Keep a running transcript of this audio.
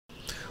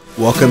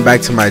Welcome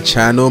back to my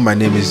channel. My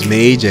name is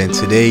Mage, and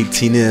today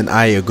Tina and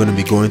I are going to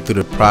be going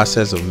through the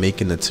process of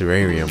making a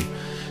terrarium.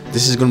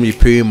 This is going to be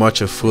pretty much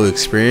a full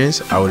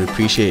experience. I would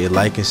appreciate a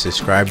like and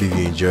subscribe if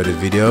you enjoyed the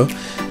video.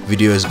 The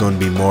video is going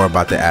to be more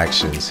about the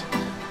actions.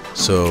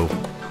 So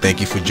thank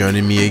you for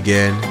joining me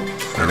again,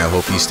 and I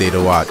hope you stay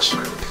to watch.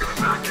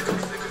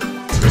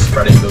 We're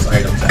spreading those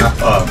items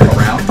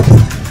around.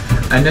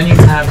 And then you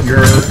have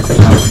your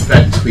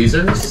bed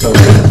tweezers. So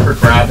this is for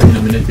grabbing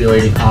and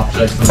manipulating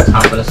objects on the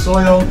top of the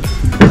soil,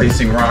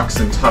 placing rocks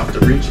in tough to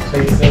reach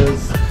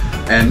places.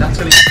 And that's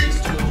going to get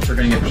these tools are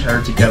going to get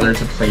paired together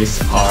to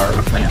place our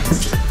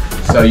plants.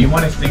 So you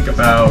want to think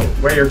about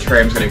where your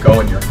terrarium is going to go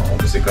in your home.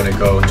 Is it going to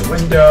go in the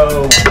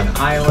window, on an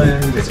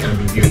island? Is it going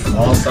to be viewed from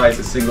all sides,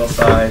 a single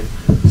side?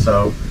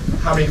 So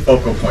how many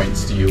focal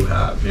points do you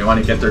have? You want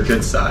to get their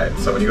good side.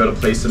 So when you go to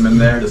place them in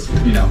there, just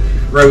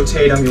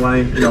rotate them. You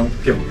want to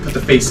put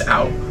the face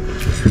out.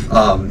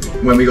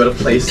 When we go to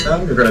place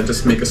them, you're going to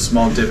just make a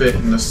small divot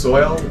in the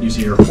soil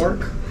using your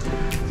fork.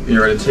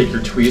 You're going to take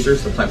your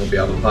tweezers. The plant will be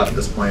out of the pot at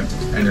this point,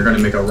 and you're going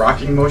to make a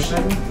rocking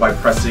motion by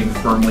pressing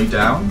firmly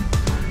down.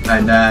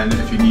 And then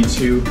if you need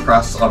to,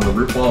 press on the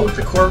root ball with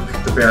the cork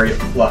to bury it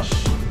flush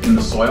in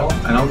the soil.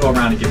 And I'll go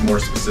around and give more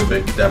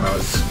specific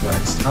demos when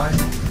it's time.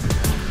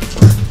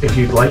 If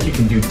you'd like, you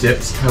can do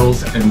dips,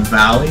 hills, and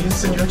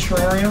valleys in your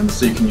terrarium.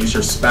 So you can use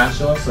your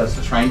spatula, so that's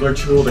the triangular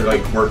tool, to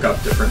work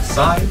up different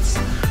sides.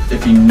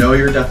 If you know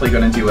you're definitely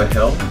going to do a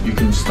hill, you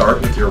can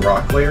start with your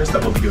rock layers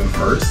that we'll be doing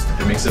first.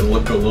 It makes it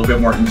look a little bit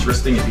more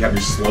interesting if you have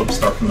your slope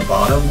start from the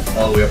bottom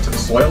all the way up to the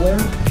soil layer.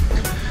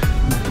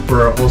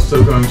 We're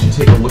also going to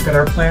take a look at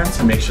our plants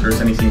and make sure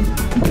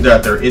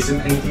there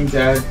isn't anything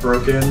dead,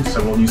 broken.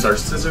 So we'll use our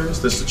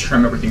scissors just to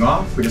trim everything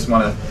off. We just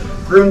want to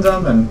prune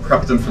them and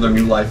prep them for their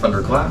new life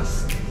under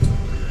glass.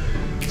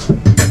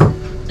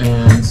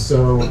 And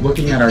so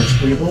looking at our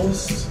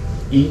tables,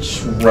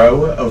 each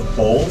row of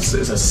bowls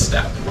is a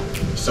step.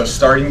 So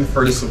starting the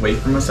furthest away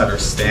from us at our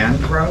stand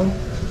row,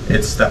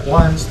 it's step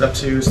 1, step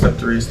 2, step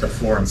 3, step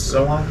 4, and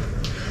so on.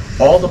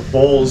 All the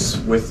bowls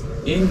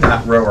within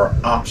that row are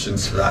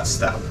options for that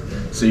step.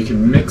 So you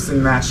can mix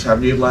and match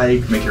however you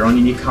like, make your own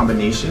unique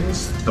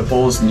combinations. The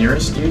bowls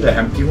nearest you, the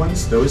empty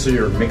ones, those are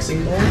your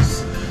mixing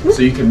bowls.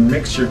 So you can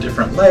mix your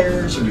different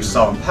layers, you do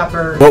salt and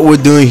pepper. What we're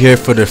doing here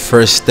for the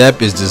first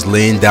step is just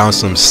laying down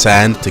some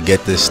sand to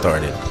get this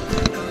started.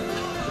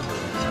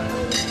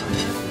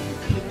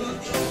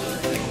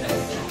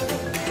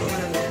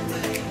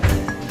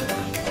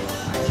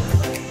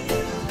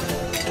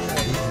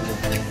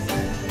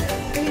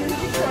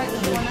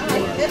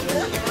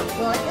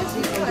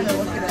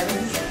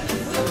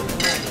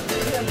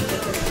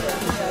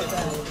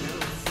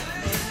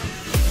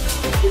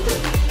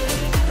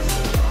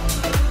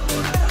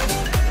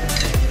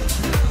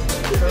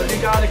 So if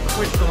you got a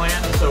quick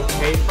glance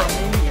okay from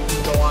me, you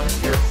can go on to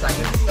your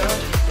second step.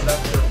 So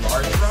that's your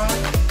large rock.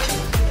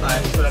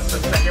 So that's the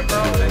second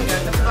row. And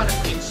again, that's about an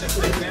inch of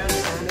thickness.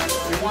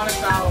 We want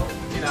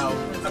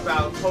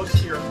about close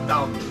to your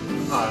thumb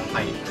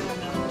height.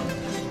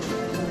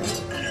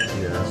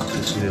 Yeah,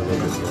 just need a little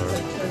bit more.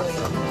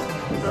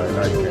 Now you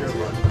can't see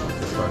it.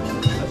 It's fine.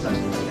 That's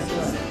fine.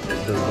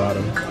 To the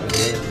bottom.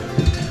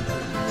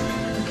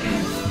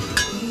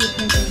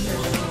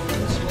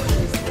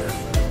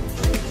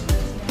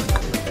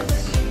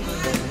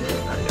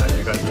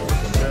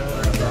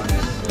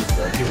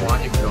 If you want,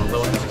 you can go a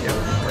little bit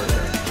together.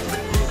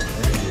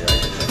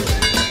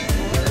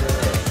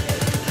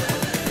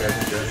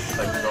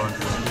 Like going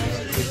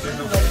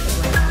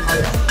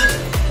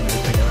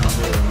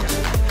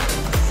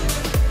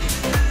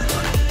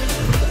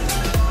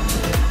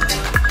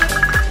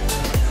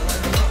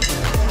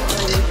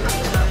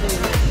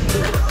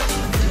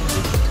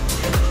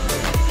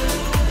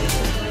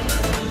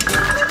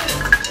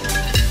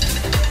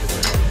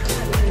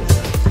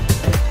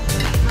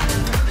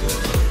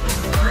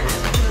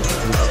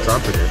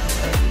Stopping it.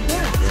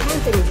 Yeah,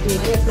 something is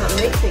being it's not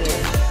mixing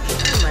it.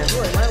 Oh my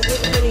lord, why would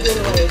you get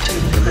away if you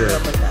come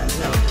up with that?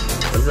 No.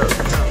 Let's go.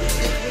 No.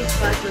 These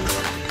platinum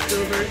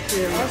silver to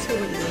also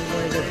what you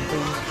want to get the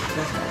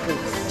best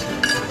place.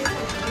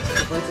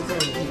 Once it's in,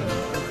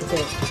 it's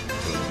in.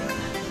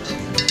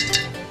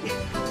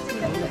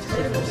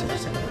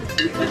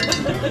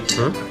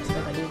 Huh?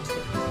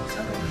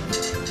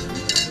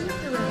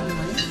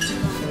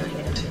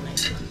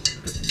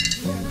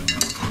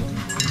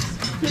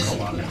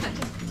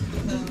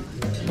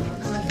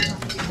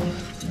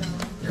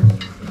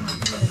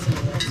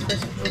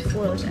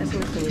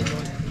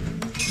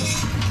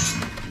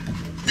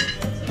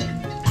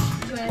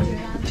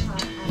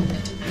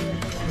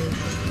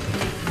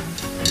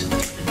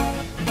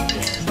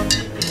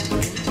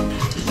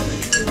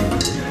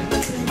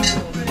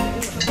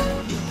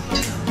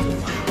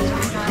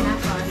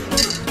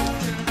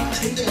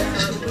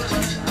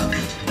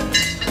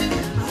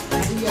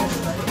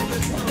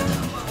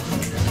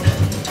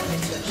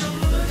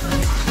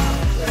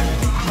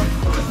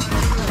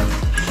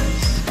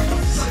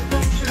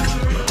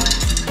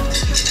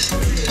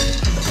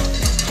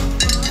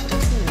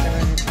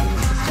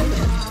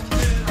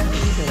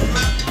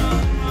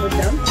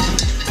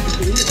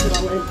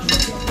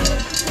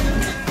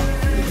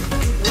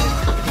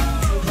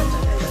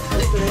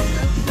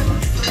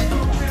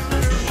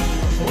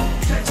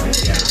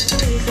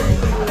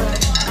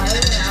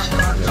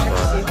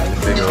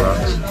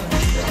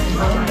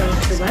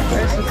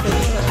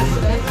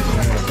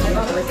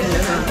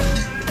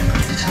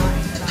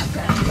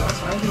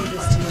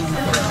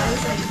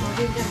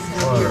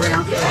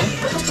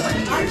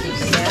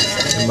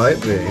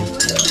 Might be.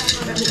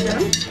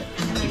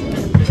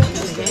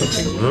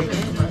 Hmm?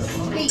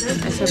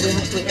 I said we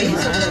have to wait.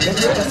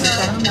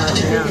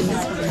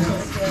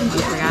 You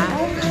forgot?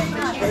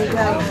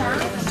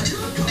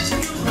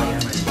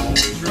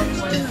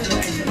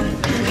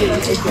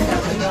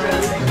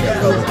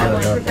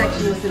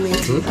 Perfectionist in me.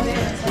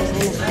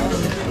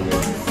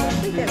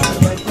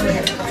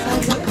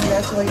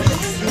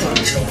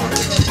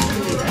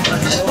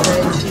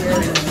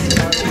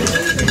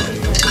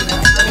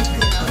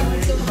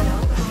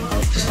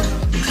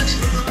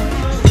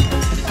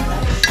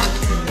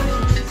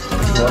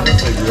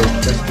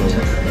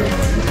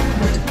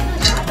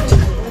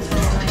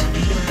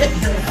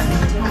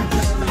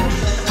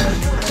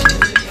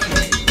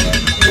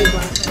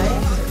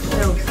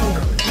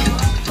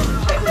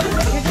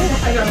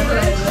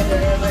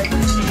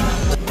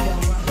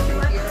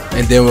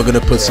 And then we're gonna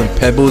put some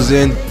pebbles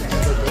in.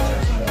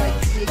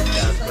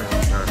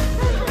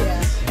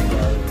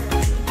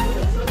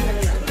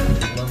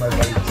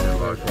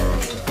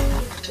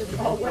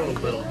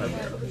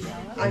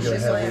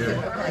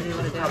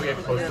 Probably get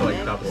close to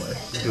like double it.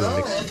 Do a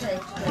mix.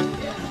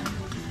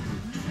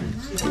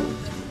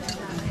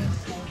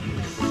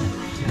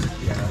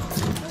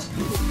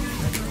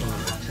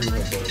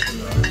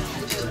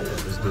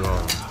 Let's do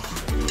all.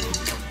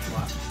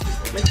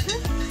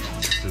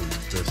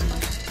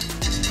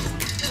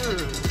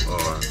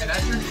 And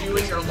as you're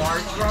doing your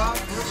large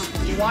drops,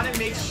 you want to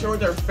make sure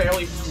they're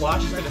fairly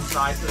flush to the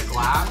sides of the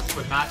glass,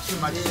 but not too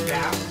much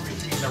gap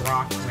between the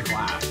rock and the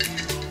glass.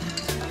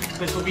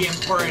 This will be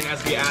important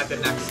as we add the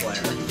next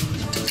layer.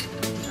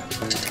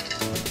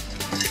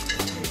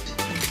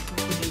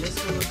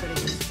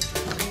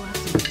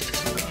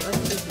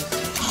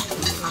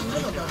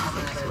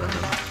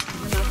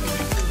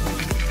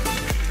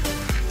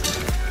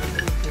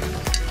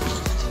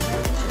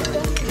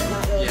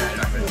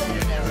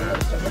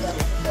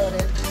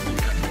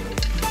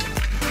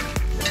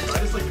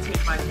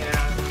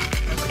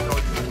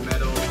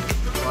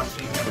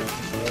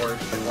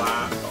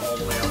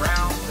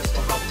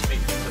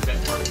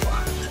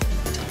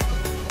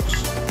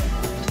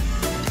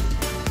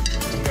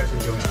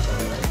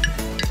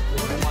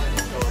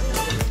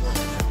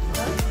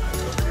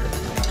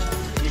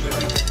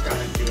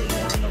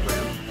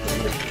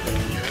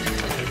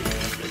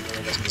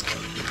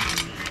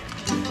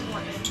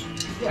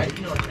 Yeah,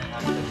 you know what you're gonna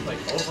have. It's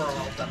like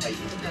overall the height.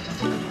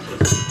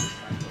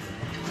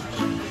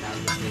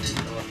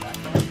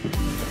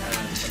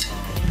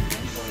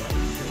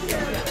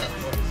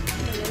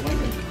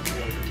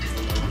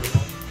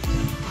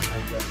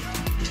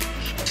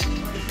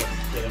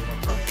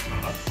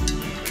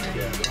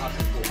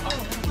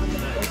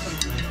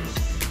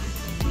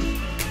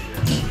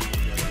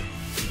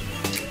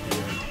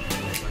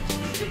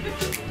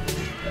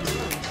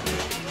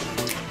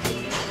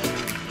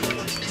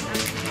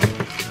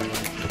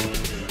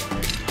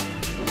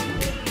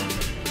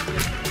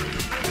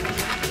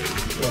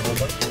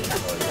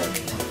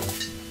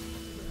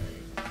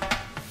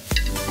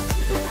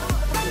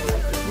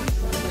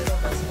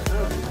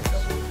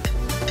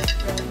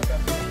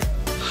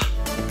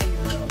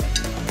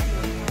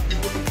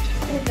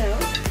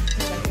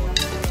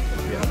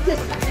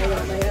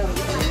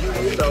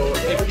 So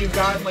if you've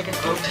got like an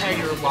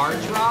okay or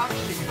large rock,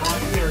 you can go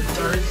into your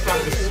third set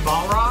of the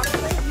small rocks. So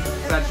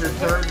that's your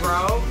third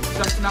row,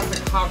 just enough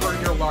to cover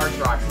your large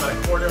rocks, about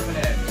 1/4 of an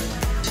inch.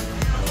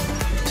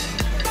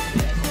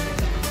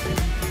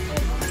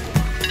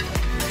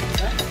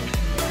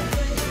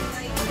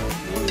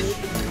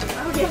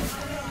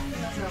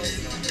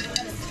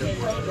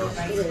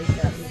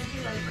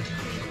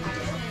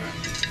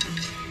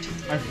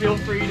 And feel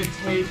free to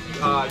take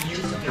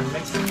use of your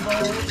mixing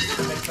bowls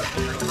to mix up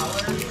different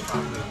colors.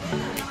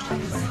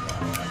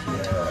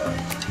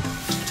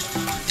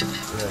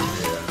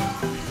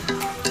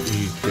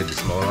 You get the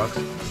small rocks?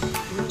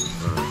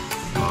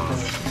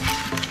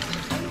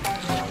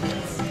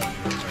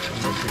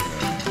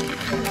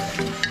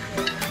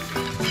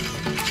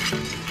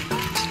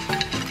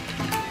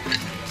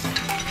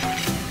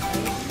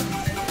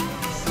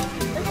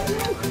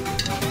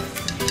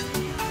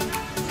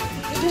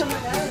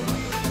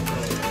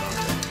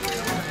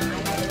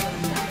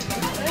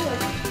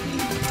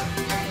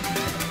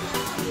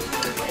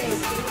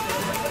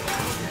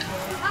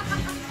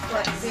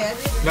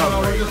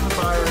 No, we're just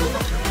firing.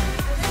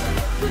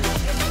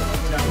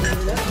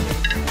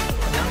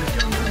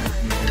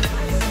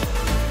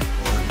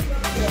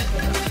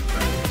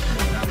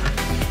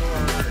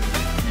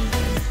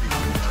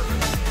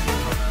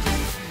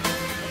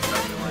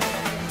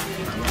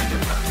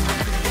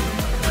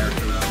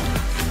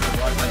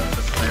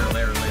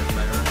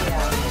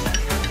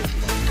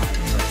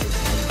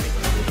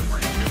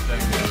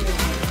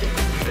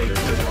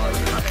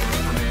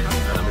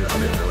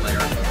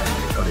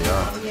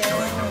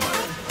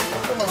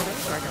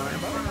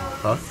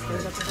 Huh?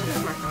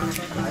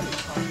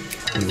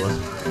 He was.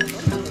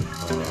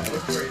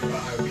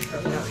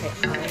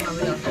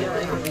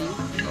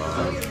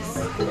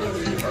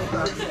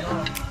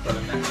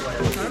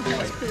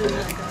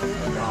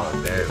 Oh,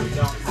 damn.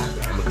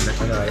 I'm looking at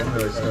you. know, I didn't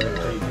really start to do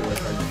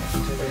like I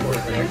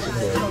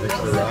mix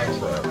the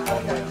rocks up.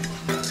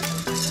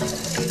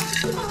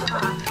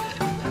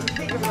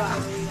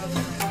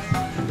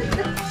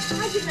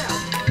 How'd you know?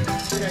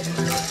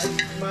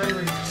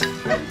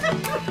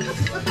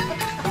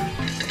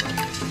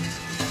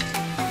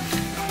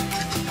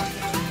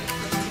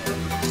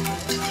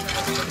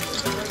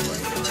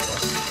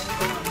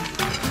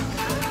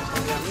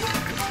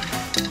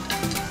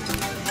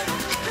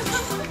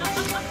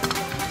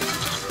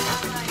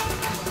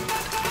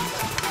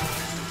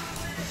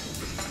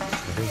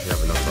 I think you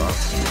have enough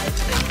rocks.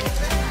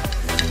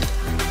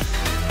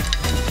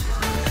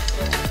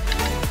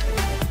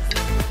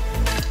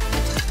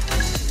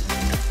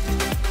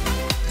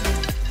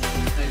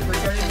 And if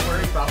we're getting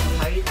worried about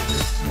height, the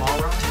small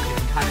rocks, you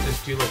can kind of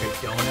just do like a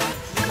donut,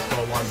 just go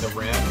along the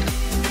rim.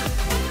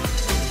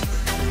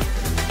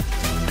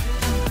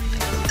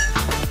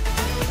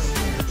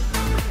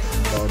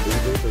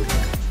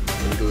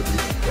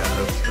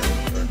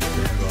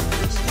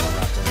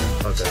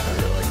 Okay, I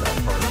really like that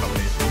part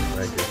combination.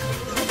 Thank you.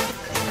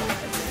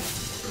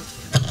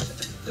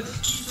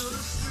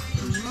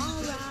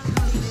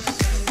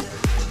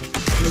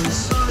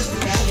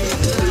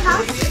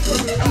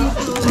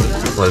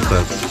 Like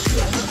that.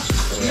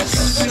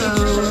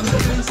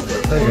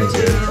 Thank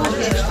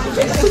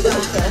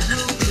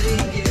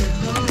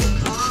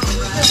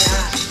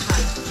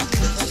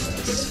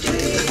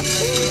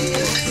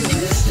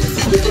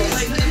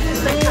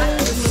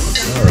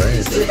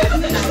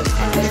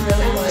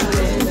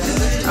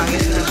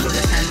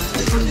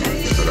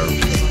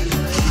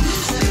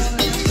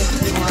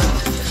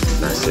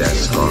That's that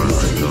scar right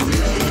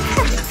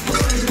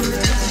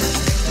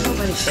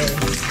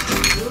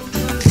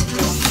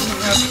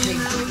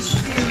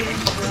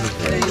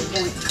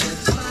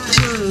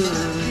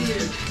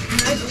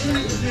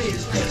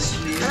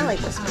I like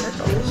this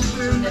purple.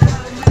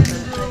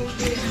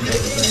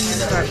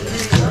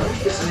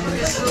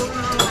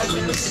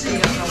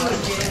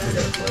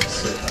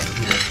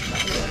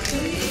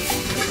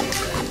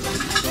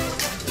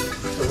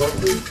 So what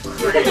we've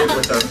created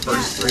with our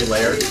first 3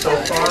 layers so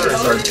far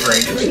is our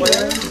drainage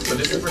layer. So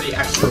this is where the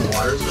extra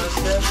water is going to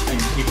sit and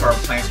keep our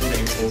plants from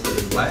getting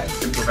overly wet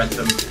and prevent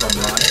them from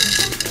rotting.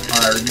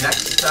 Our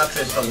next step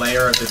is the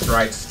layer of the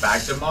dried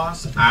sphagnum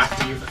moss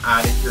after you've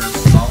added your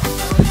small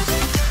stones.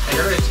 And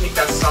you're going to take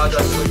that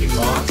sawdust looking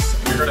moss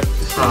and you're going to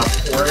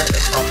pour it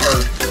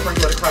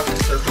sprinkle it across the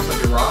surface of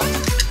your rock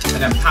and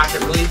then pack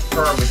it really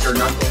firm with your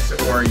knuckles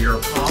or your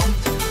palm.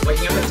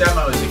 Looking at the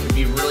demos, it can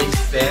be really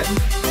thin,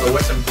 but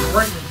what's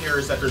important here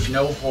is that there's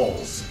no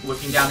holes.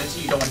 Looking down into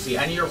it, you don't want to see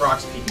any of your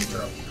rocks peeking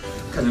through.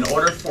 Because in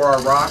order for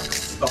our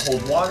rocks to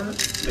hold water,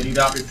 they need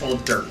to be full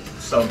of dirt.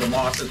 So the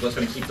moss is what's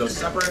going to keep those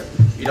separate.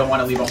 You don't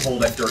want to leave a hole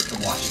that dirt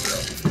can wash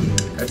through.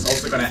 It's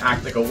also going to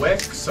act like a wick,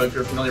 so if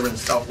you're familiar with a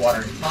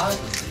self-watering pot,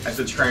 as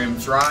the terrarium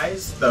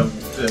dries, the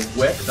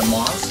wick, the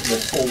moss,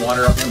 will pull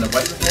water up from the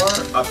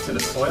reservoir up to the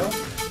soil.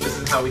 This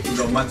is how we can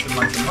go months and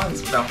months and months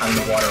without having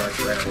to water our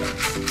terrariums.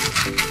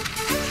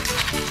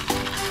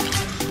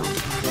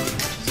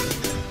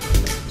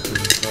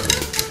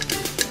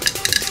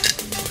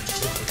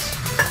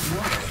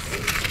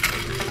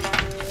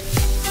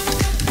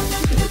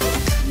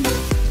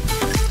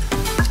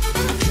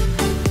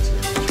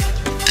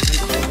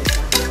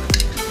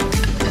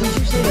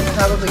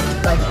 Probably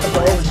like the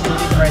bowl is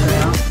moving right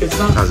now. It's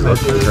not measured, but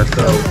it looks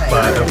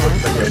like it will work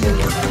for you.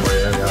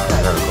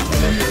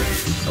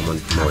 Someone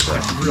more of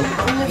that.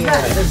 Yeah,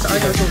 there's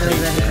always a little bit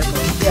of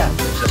purple. Yeah.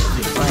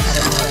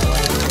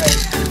 Right.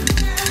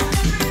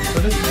 So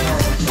this is how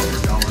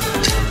it's going.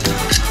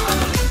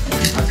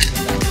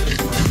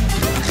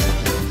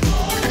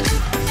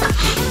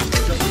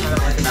 Just kind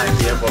of like an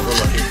idea of what we're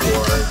looking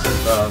for.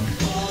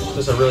 It's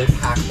just a really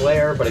packed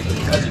layer, but it can,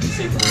 as you can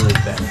see, it can be really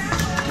thin.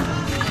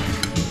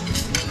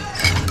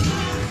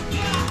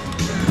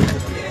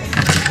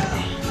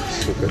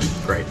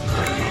 Great.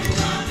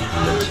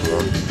 Next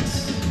one.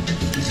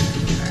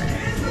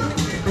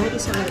 Maybe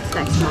some of it's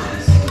next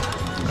moss.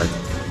 I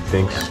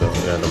think so.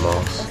 Yeah, the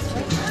moss.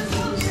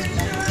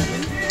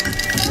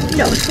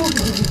 No, it's cool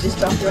because you just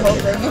dropped your whole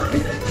thing.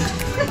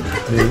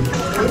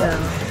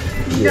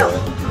 Yeah.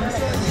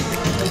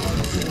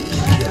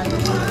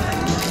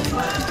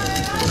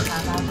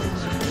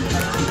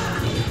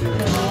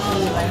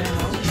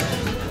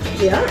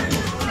 Yeah.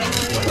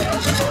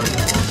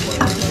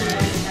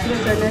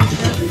 What's our next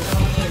step?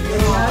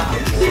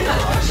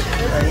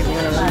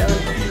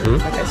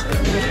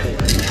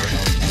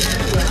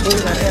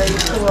 Very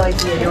cool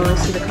idea. You want to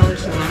see the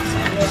colors from us.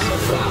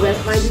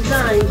 That's my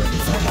design.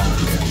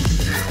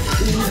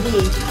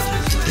 Easy.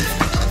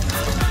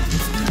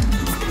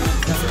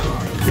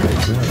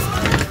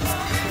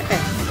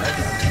 Okay.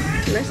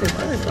 Nice and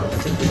colorful.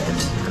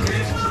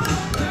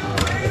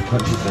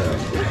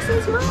 Nice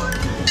and small.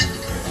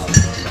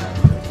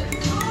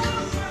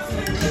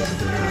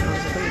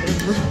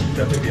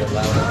 Definitely be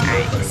allowed.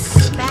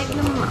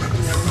 Sphagnum moss.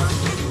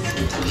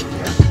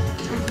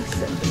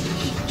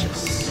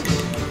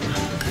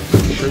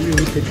 You said you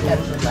only picked one?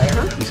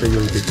 You said you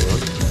only picked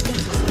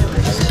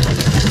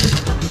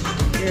one?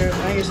 you're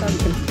by yourself, you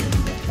can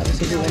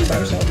obviously do one by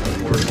yourself.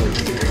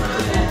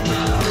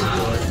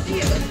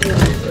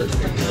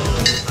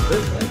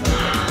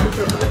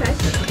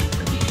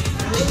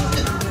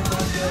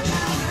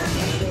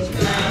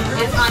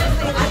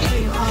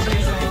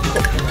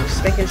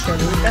 Just making sure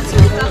that's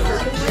okay,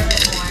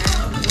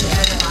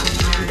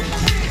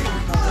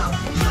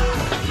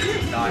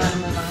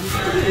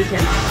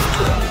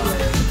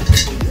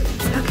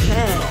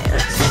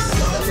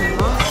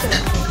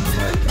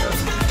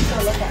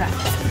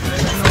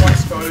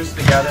 Once photos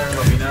together,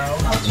 let me know.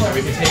 And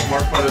we can take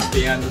more photos at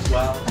the end as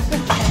well.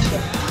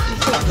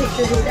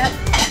 pictures of that.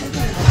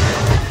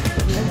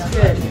 That's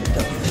good.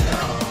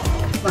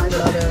 Find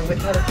other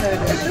with other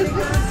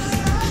photos.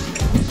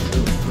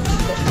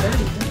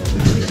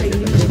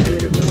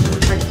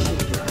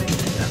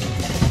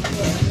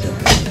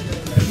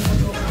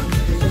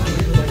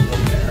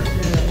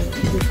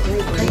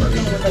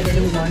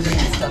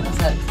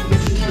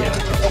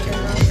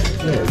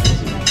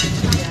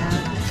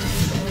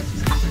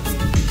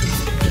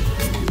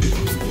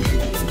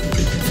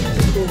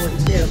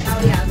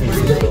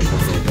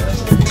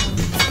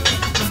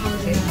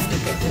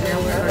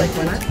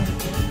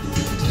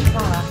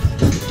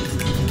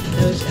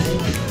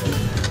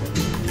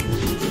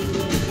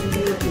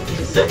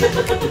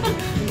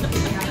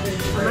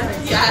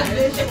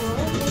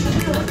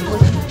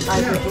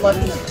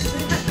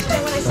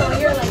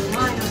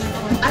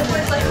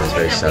 It was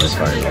very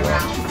satisfying to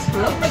watch.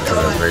 It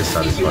was very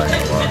satisfying to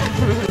watch.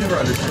 I never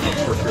understood how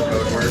portrait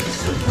mode works.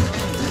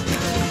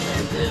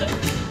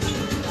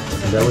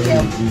 Is that what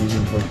you're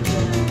using portrait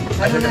mode?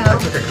 I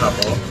took a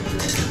couple.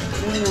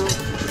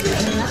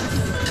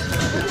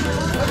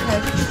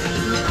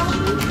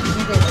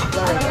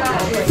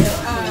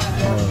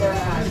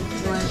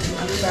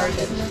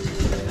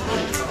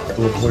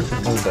 Well,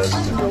 portrait mode does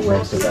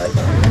most of that.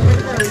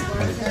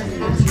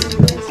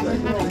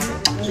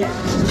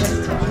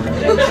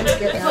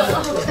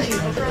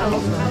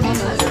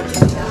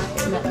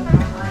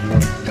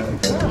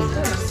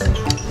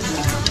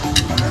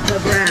 The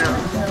brown.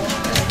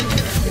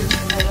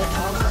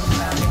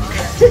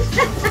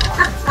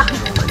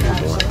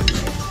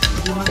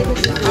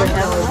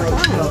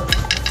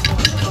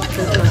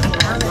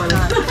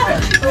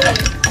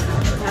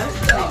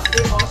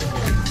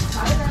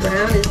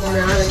 Brown is not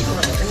a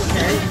color.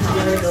 Okay, you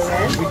want to go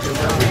red?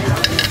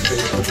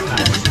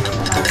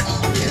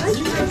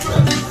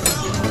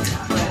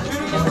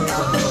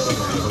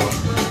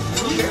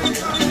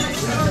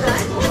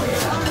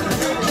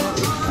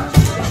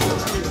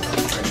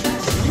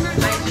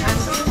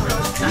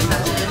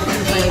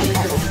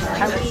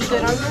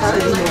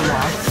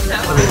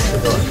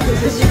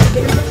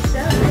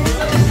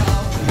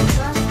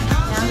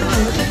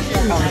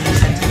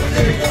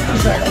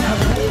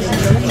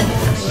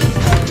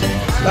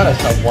 Let us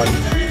have one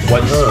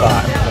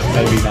spot, but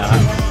maybe not.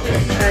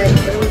 Alright,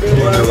 what do we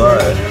do?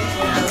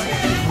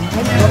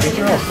 I think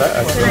you're all set.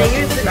 Can I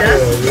use the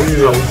dust?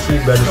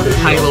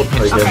 Tiny little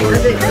pinch.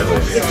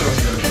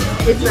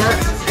 It's not.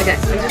 Okay, I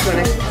just want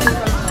to.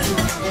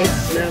 It's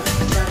no.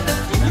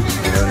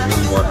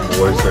 You want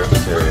more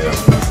surface area.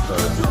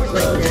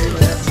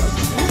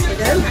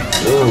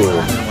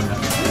 Ooh.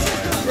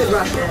 Good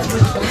rock there.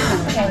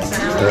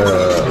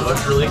 It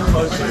looks really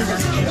close to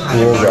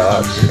Cool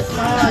rocks.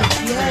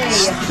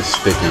 It's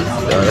sticky.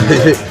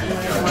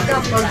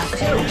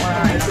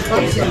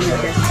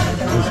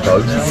 These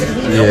bugs?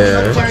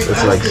 Yeah,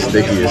 it's like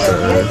sticky or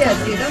something.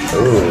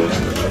 Ooh,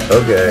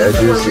 okay, I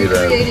do see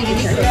that.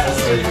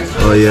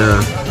 Oh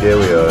yeah, here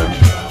we are.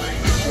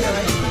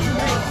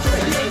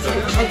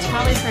 It's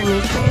probably for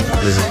nutrients.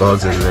 There's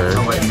bugs in there.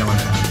 Oh wait, no one.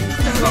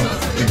 Oh,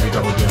 I think we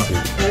double jump.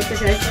 That's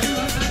okay.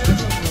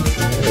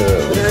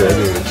 What's that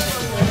mean?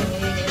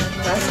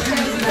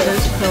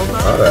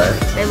 Alright.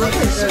 They look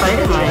like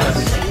spider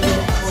mites.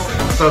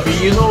 So if you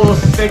use a little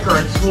stick or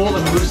a tool to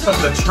move some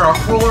of the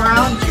charcoal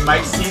around, you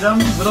might see them.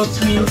 Little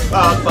teeny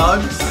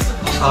bugs,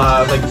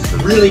 like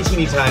really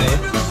teeny tiny.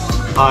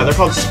 They're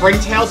called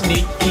springtails and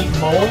they eat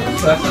mold.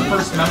 So that's the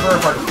first member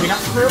of our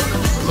cleanup crew.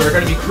 So they're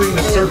going to be cleaning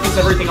the surface,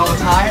 everything all the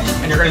time,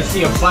 and you're going to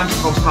see a bunch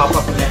of them pop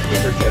up in the next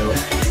week or two.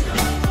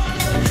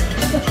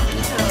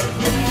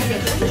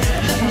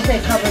 You say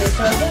cover the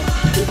surface?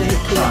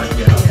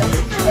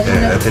 Yeah,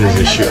 that thing is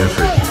just shooting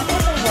for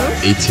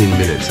 18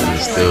 minutes and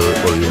it's still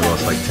only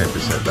lost like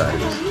 10%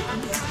 batteries.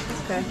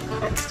 Okay.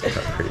 That's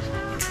crazy.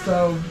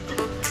 So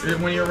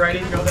when you're ready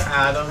to go to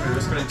add them, you're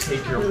just going to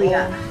take your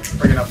bowl,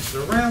 bring it up to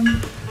the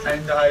rim,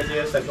 and the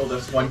idea is that you'll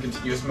just one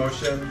continuous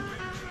motion,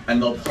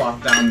 and they'll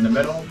plop down in the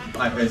middle.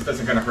 It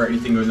doesn't going to hurt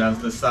anything going down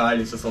to the side,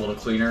 it's just a little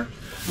cleaner.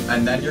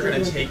 And then you're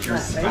going to take your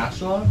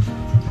spatula,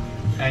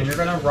 and you're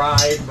going to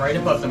ride right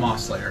above the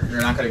moss layer.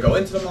 You're not going to go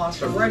into the moss,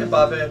 but right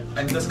above it,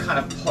 and just kind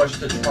of push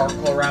the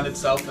charcoal around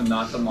itself and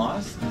not the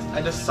moss,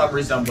 and just some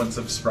resemblance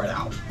of spread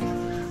out.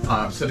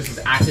 So this is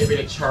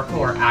activated charcoal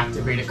or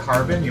activated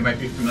carbon. You might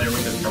be familiar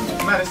with this from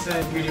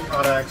medicine, beauty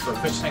products, or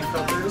fish tank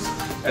filters.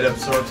 It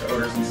absorbs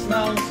odors and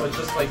smells, so it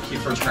just like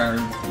keeps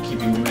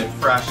keeping it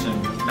fresh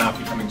and not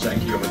becoming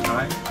janky over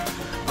time.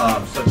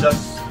 So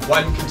just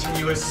one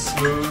continuous,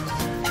 smooth,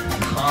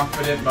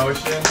 confident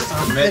motion. Just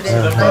commit to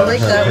the motion. I like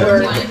that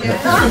word.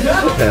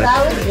 That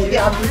was the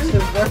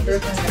operative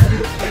word.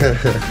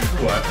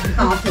 What?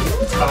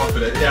 Confident.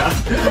 Confident, yeah.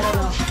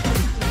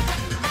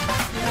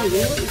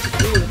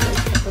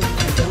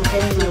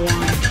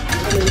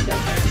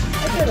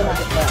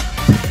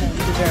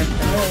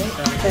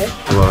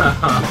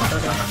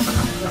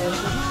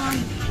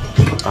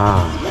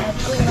 Ah.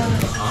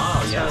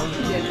 Oh, yeah.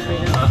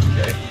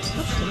 Okay.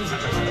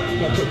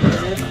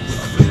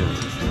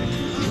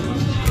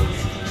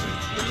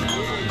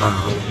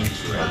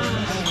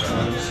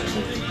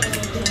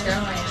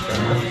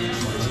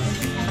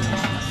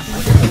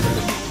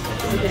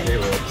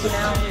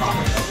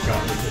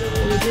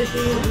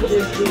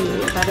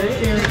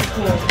 Very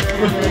cool.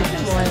 Very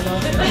cool. I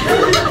love it.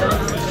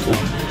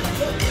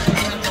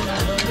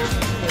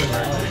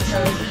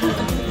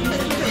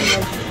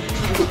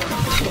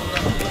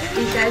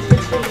 You guys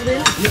get to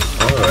this?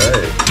 All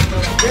right.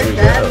 Very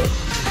bad.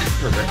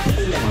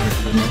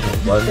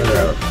 Button it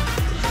out.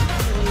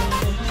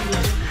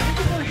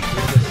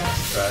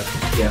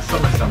 Yeah,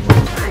 some assembly.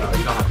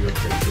 You don't have to go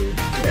crazy. It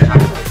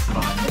has to be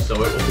fun, so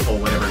it will pull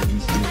whatever it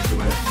needs to into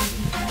it.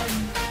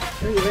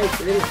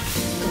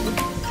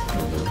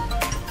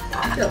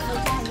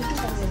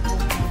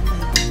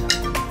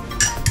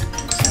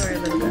 Sorry,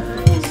 little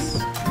guys.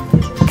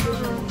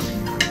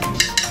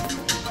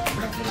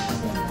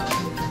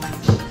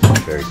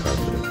 Very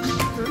confident.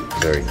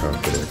 Very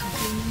confident.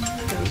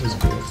 This is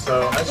cool. So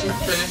as you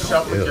finish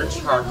up with your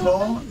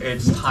charcoal,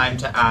 it's time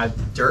to add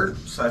dirt.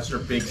 So that's your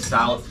big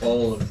salad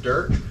bowl of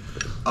dirt.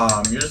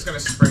 You're just going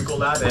to sprinkle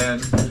that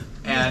in,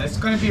 and it's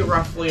going to be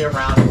roughly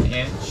around an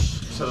inch.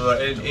 So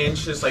an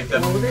inch is like the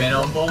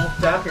minimal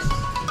depth.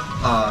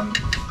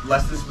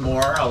 Less is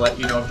more. I'll let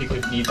you know if you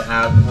could need to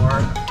add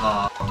more.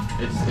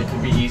 It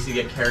can be easy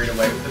to get carried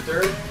away with the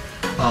dirt.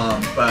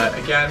 But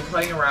again,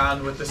 playing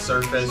around with the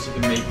surface, you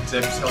can make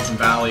dips, hills, and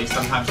valleys.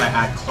 Sometimes I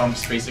add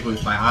clumps basically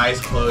with my eyes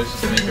closed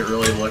just to make it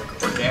really look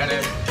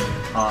organic.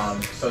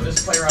 So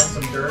just play around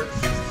with some dirt.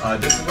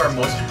 This is where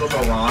most people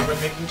go wrong with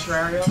making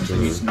terrariums. They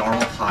use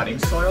normal potting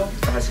soil.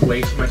 It has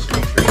way too much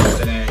nutrients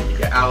in it. You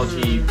get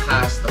algae,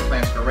 pests, the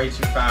plants grow way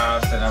too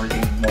fast, and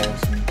everything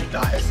molds and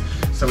dies.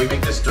 So we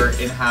make this dirt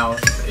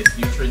in-house. It's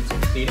nutrient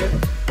depleted.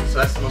 So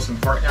that's the most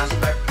important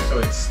aspect. So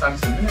it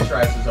stunts and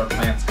miniaturizes our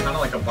plants, kind of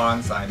like a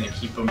bonsai, and they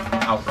keep them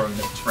from outgrowing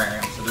the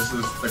terrarium. So this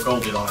is the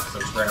Goldilocks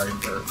of terrarium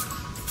dirt.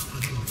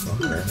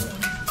 Okay.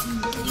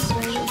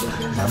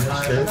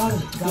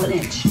 1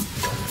 inch.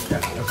 Yeah,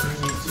 if you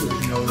need to,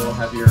 you know, a little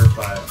heavier,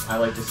 but I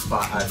like to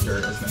spot add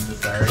dirt as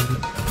necessary.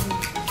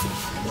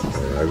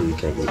 I really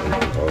can't get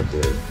anything all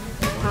good.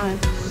 Hi.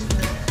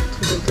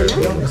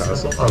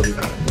 Castle? Oh, you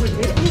got it.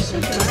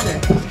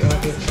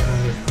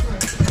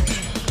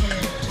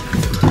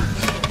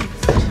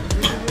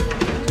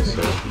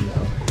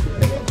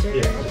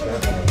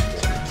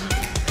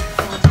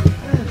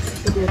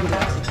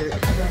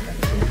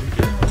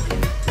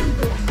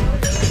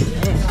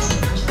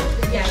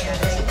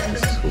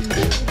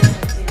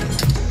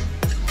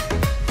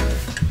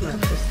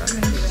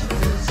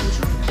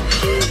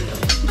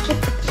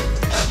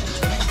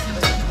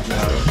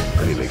 I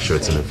need to make sure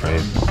it's in the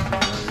frame.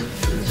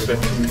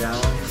 15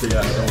 gallons?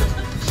 Yeah,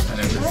 and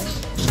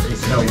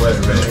it's no way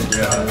big.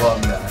 Yeah, I love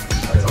that.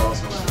 That's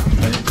awesome.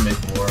 I need to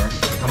make more.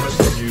 How much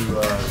did you do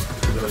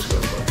those go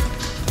for?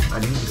 I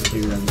need to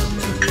do them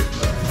maybe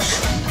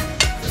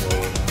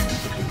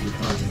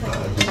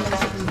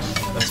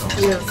that's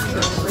awesome. Yeah.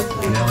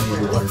 And now you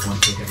order one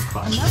thing in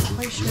 5. I'm not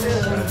quite sure.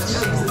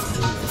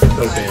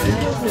 So big.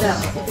 Yeah.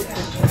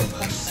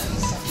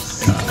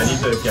 I need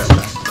to get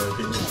that.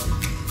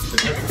 So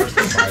the first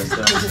person buys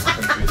them, the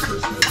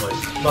person is like,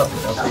 love it,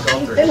 I'll take all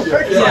 3.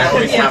 So I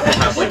always have to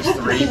have like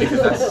 3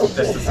 because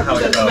this is how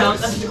it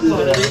goes.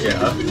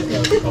 Yeah.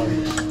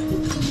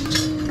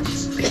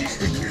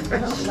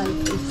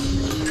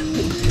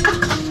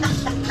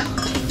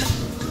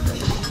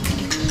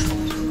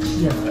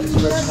 Yeah, it's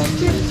red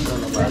concrete on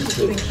the last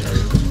page.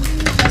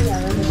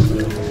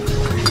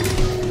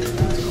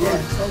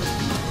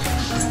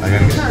 I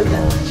gotta get it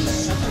all.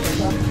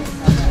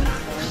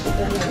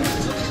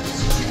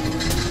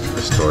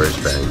 The storage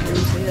bank.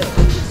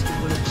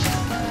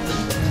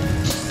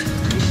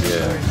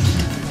 Yeah.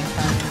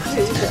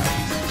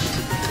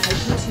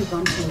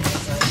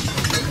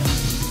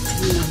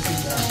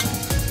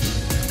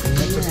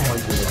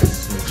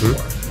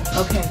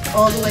 Okay,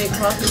 all the way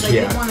across, because I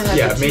didn't want to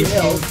have the 2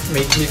 hills.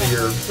 maintain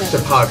your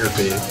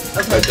topography,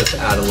 but just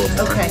add a little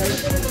more. Okay.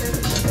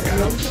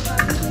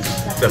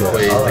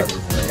 Definitely,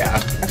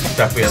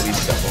 definitely at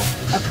least double.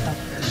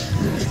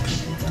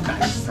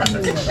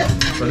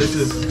 So this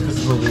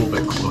is a little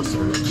bit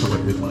closer to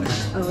what we'd like.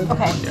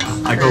 Okay.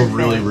 Yeah, I go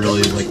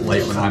really like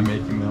light when I'm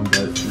making them,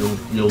 but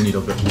you'll need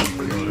a bit more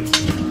for yours.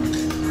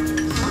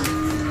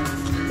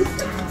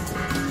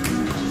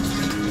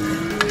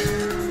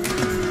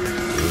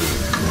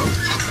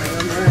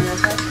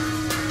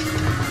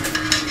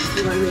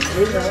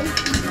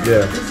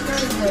 Yeah.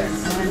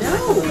 No.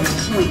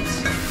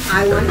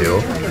 I want to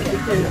Hill.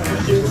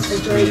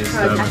 Squeeze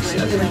them as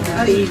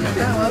you can.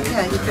 Oh,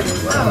 okay.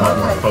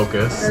 More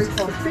focus. Very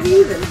cool. Pretty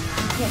even.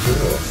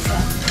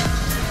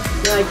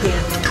 No, I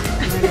can't.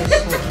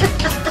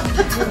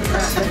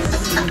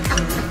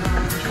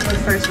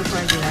 First, before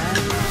I do that,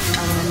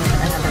 I want to make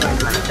another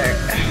monitor.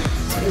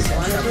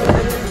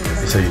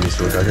 You say you need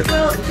to look at it?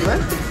 What?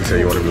 You say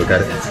you want to look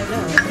at it?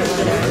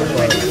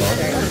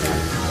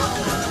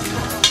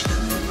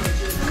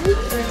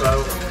 So,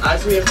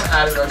 as we have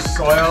added our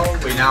soil,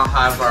 we now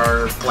have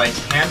our blank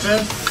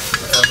canvas,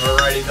 and we're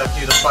ready to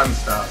do the fun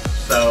stuff.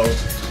 So,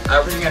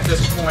 everything at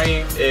this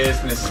point is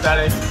an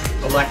aesthetic,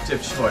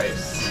 elective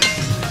choice.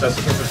 Just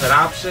because it's an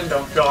option,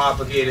 don't feel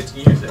obligated to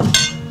use it.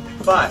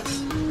 But,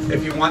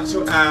 if you want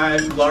to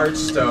add large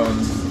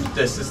stones,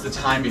 this is the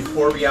time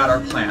before we add our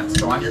plants.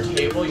 So on your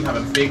table, you have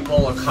a big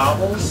bowl of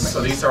cobbles.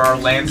 So these are our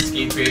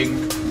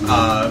landscaping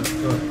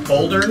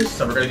boulders.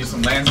 So we're going to do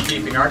some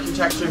landscaping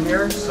architecture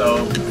here.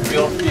 So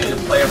feel free to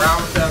play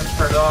around with them,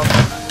 turn it off.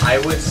 I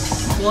would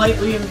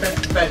slightly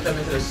embed them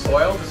into the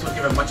soil. This will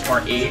give a much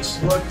more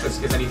aged look, just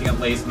because anything that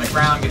lays in the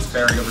ground gets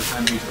buried over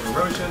time due to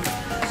erosion.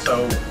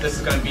 So this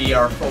is going to be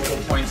our focal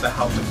points that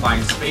help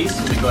define space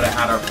when we go to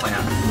add our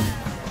plants.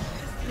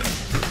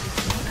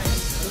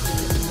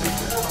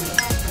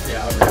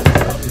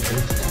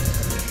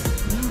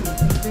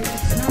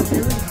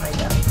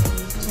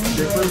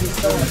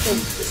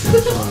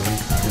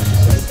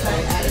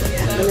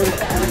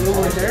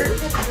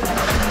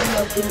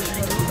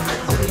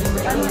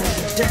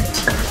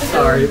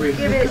 Sorry, we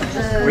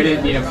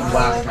didn't need them from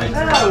last night.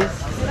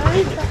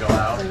 To go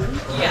out.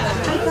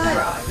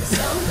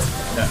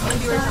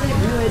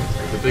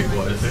 The big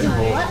boys, they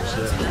roll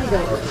shit.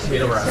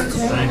 Potato wraps.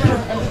 Thank you.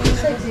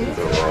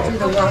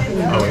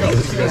 Oh, wait,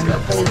 you guys got a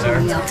bowl there?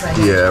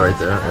 Yeah, right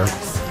there. Yeah.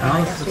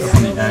 I'll just put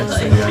on the edge so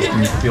you guys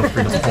can feel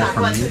free to pull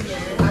from me.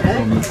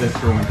 We'll move this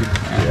through when people.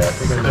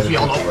 If you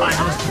all don't mind,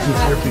 I'll just keep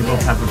here if we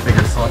both have a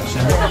bigger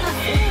selection.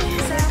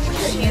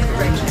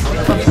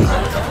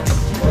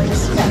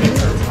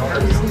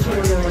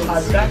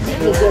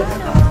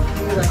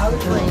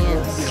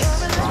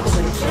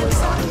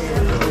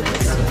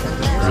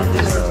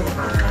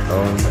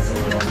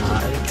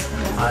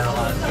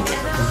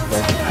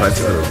 Plants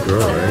are gonna grow,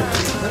 right?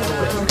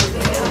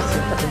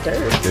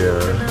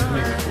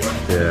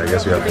 Yeah, I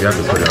guess we have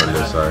to put it on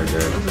this side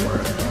then.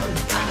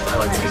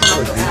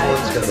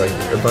 It's got like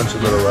a bunch of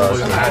little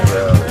rocks on the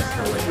ground.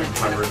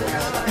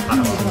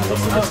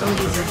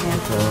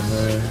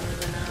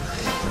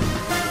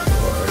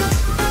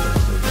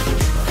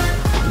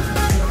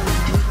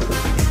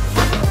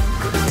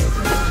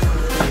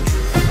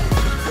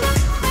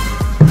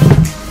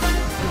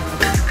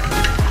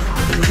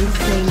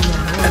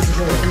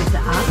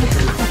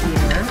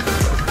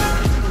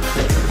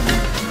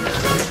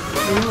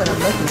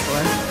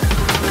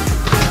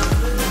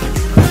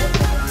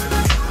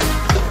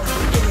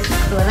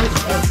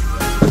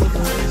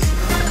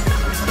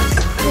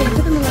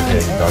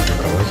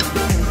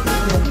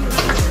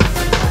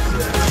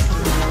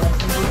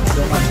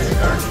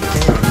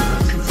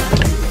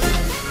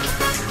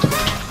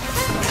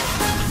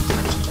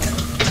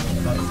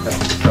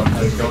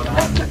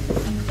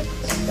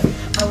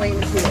 I'll wait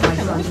and see if my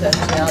son says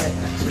about it.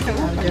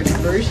 Their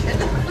version.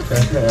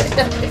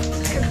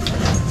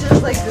 Just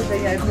like the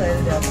thing I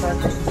played at front.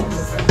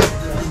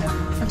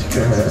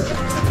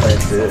 I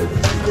did.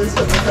 This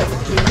one looks like a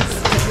piece.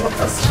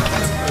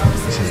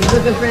 You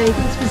looking for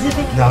anything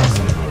specific?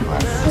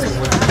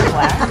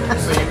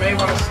 So you may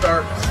want to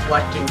start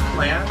selecting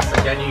plants.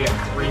 Again, you get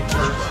 3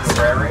 per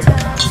terrarium.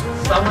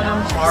 Some of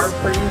them are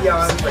pretty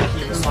young, but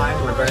keep in mind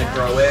we're going to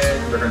grow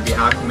in, we're going to be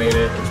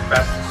acclimated. It's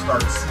best to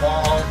start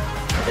small.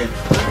 It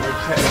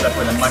ends up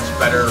with a much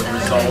better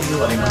result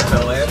letting them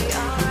fill in.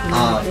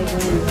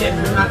 If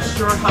you're not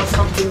sure how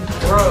something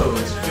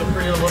grows, feel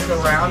free to look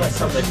around at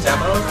some of the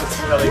demos to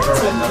see how they grow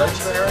in another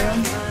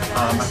terrarium.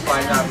 I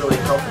find that really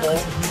helpful.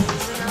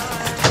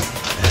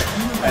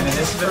 And then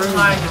this is the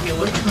time if you're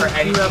looking for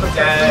any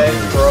dead,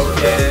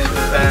 broken,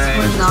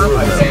 banged,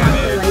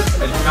 damaged,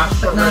 and you're not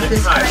sure where to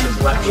cut, just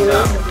let me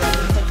know.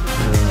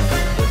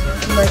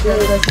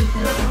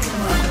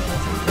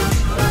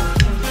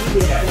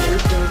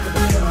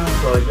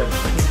 So like that's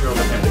you're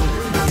looking at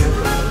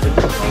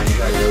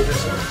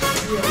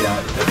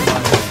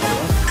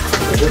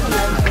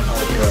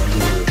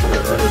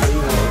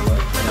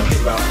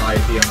it's about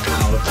idea of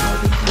how it's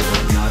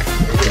not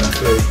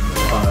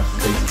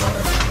space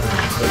bar.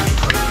 So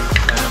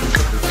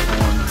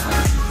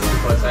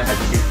because I had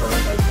 2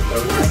 first, I put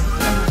those in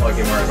and plug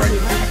in where I already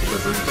have the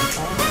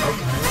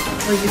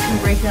Or you can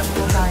break that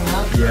little guy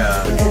up.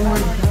 Yeah.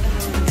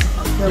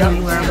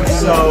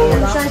 So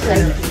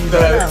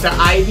the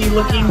ivy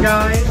looking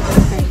guys,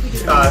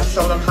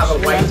 some of them have a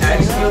white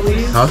edge to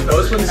these.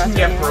 Those ones can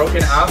get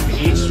broken up.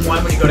 Each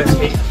one when you go to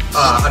take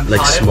unpot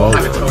like it will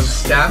have its own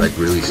stem. Like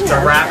really small.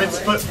 The rabbit's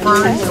foot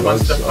ferns, the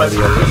ones the fuzzy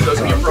ones, those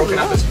can get broken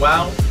up as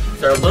well.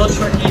 they're a little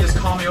tricky, just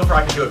call me over,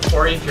 I can do it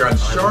for you if you're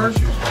unsure.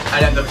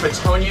 And then the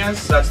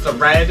petunias, that's the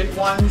red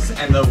ones,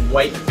 and the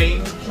white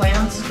veined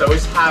plants,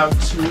 those have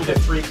 2 to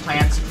 3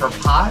 plants per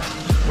pot.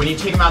 When you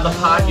take them out of the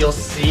pot, you'll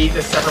see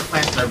the separate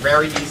plants, and they're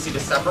very easy to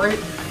separate.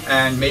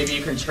 And maybe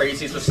you can trade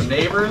these with some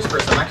neighbors for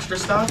some extra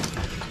stuff.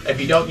 If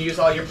you don't use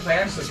all your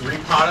plants, just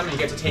repot them and you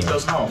get to take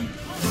those home.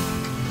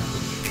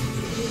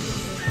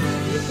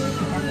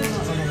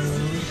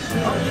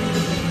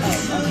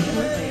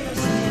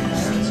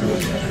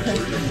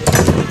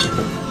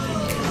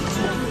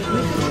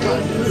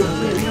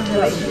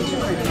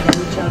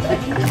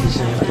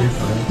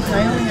 I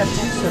only have 2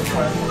 so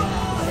far.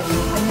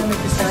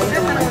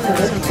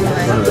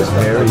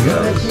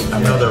 I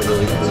know they're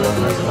really cool.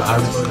 I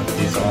was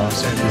these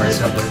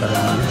right up with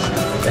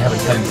they have a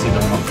tendency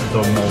to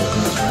mold.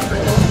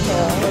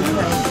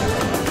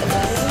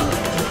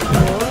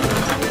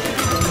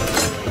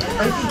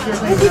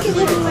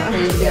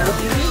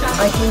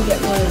 I can get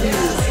one of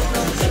these.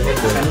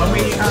 And when we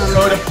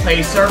go to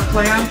place our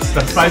plants,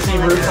 the fuzzy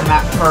roots on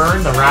that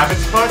fern, the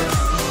rabbit's foot,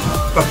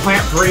 the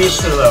plant breathes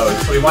through those.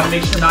 So we want to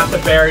make sure not to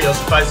bury those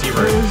fuzzy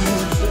roots.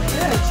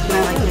 And I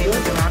like maybe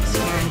with the rocks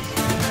here and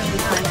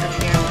plant up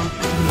here.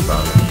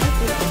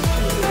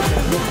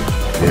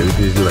 Yeah, we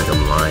could do like a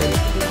line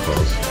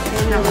close.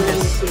 Not with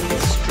this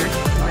strict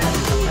line.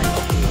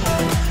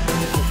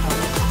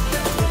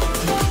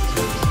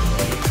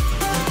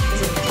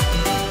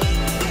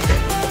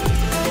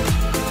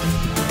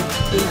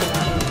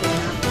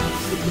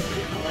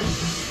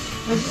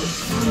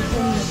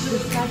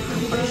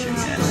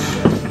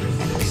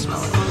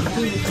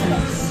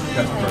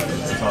 That's perfect.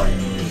 That's all you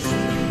need.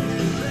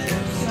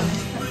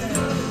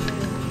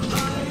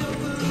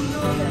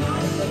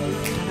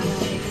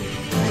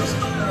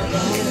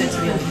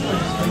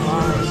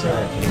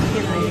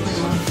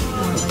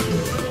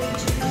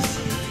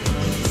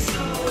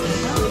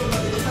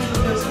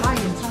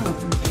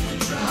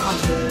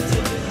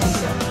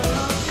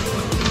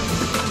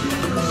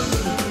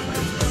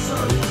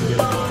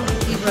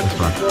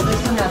 Well,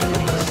 this one has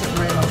it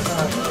right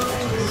outside.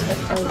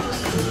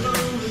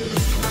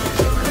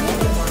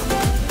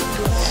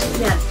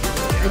 Yes,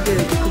 I do.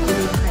 Because you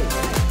need height.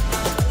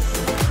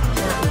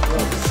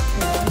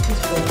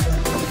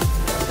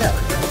 So,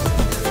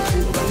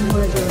 you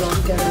want to do it all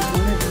together as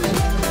one or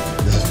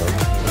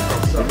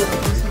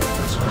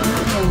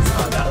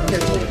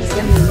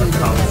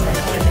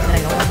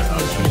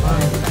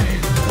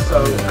So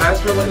as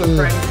we're looking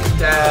for any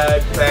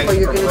dead things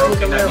or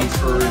broken that needs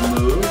to be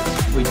removed,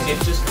 we did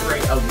just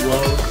create a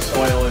low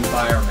soil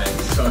environment.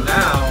 So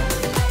now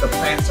the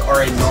plants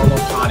are a normal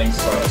potting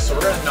soil. So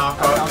we're going to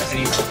knock off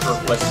any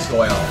superfluous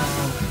soil.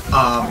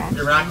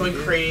 We're not going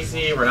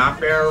crazy, we're not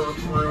bare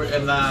root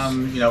in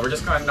them, you know, we're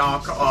just going to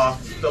knock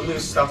off the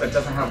loose stuff that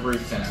doesn't have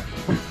roots in it.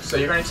 So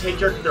you're going to take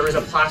there is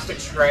a plastic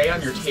tray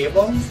on your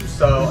table,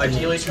 so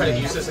ideally try to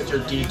use this as your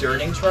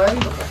de-dirting tray.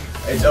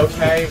 It's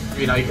okay,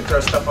 you know, you can throw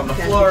stuff on the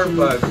floor,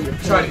 but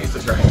try to use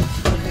the tray.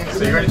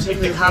 So you're going to take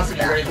the cup and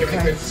you're going to give it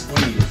a good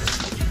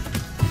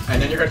squeeze.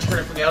 And then you're going to turn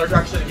it from the other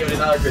direction and give it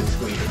another good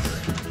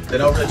squeeze.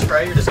 Then over the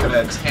tray, you're just going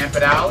to tamp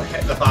it out,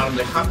 hit the bottom of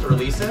the cup to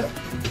release it.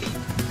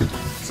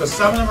 So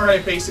some of them are going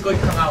to basically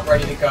come out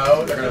ready to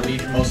go. They're going to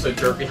leave most of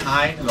the dirt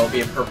behind and there'll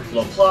be a perfect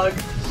little plug.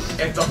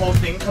 If the whole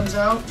thing comes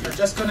out, you're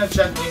just going to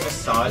gently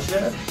massage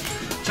it,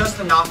 just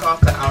to knock off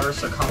the outer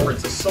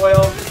circumference of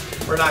soil.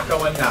 We're not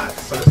going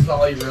nuts, so this is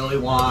all you really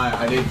want.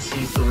 I didn't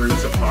tease the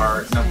roots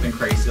apart, nothing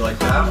crazy like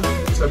that.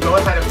 So go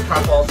ahead and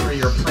prep all 3 of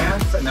your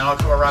plants, and now I'll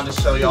come around to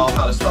show you all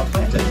how to start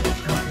planting.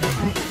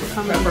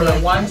 And for the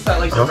ones that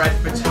like the red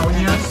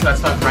petunia, so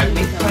that's that red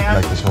leaf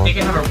plant, they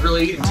can have a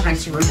really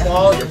intense root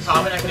ball. You're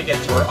probably not going to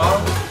get dirt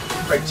off.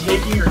 By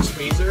taking your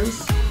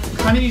tweezers,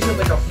 kind of use it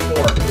like a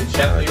fork to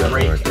gently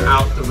rake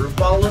out the root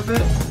ball a little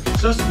bit.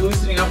 Just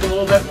loosening up a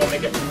little bit will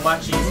make it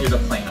much easier to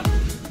plant.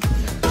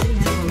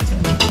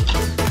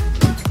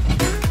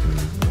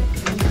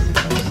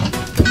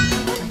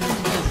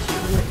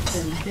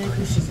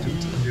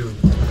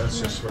 That's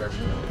just whatever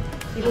you want.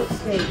 you don't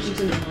stay, you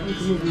can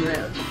move them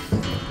around.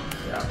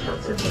 Yeah,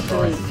 perfect. It's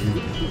always keep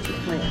your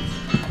plants.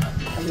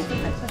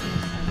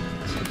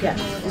 Yeah,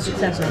 it's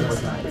exactly on the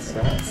sides.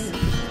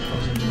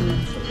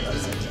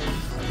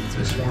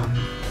 This one.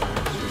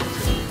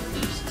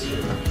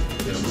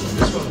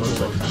 This one looks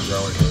like it's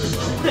growing really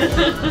well.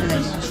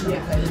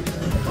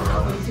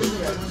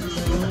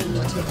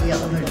 Take the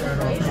other dirt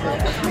off.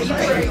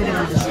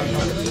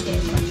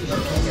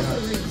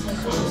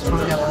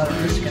 Find out how to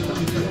just get them.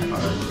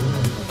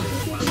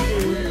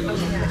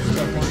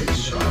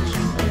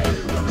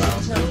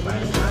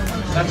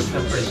 That's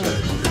pretty good.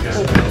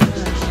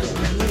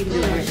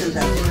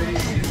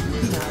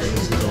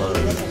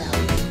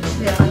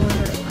 Yeah, I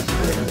wonder.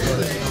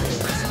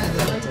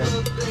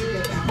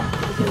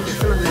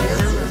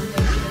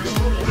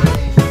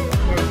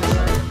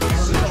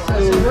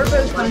 So we're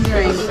both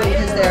wondering,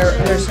 because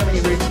there's so many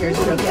roots here, so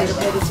okay to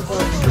put this for?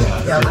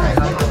 Yeah, okay.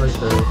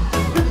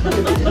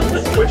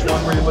 Which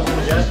one were you looking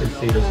to get?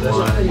 See, there's this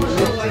one. Okay.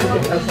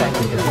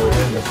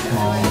 The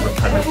small,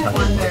 kind of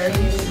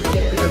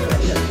touch.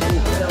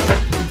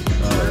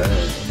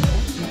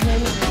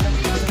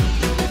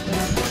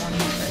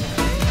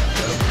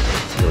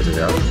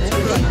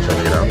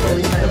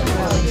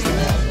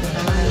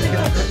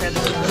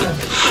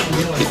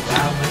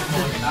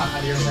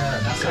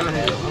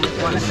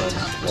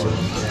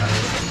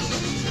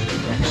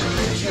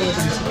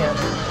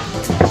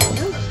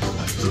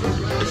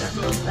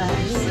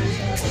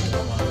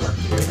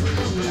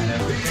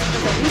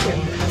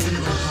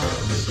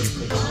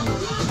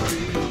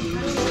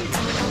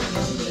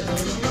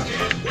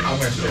 I'm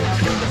gonna show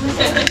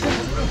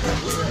you.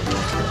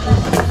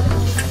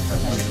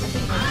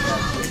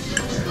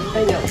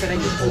 I know, but I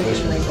just want to make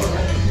sure I do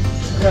that.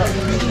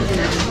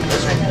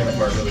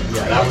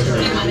 Yeah, that was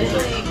really cool.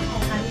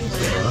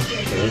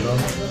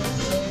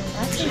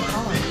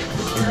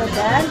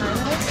 Dad?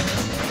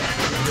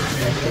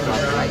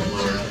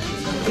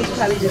 He's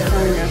probably just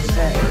telling us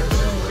that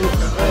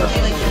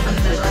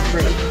it's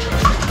great.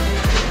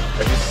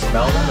 Have you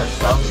smelled them? It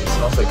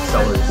smells like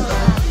celery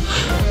stuff.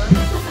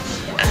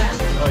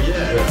 Oh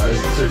yeah,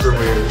 it's super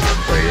weird.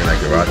 Wait, in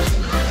like garage.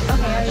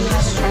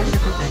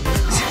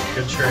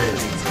 Good trade.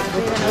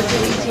 What's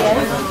your ETA?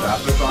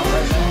 That's what's on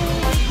right now.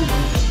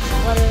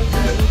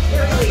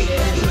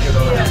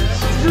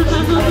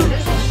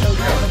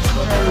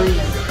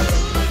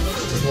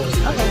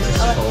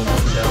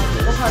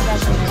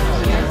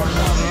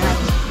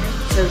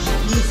 So you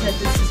said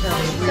this is how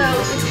you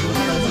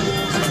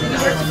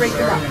have to break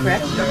the rock,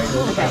 correct?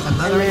 Okay.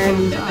 And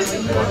then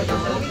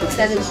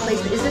set in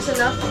place. Is this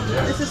enough?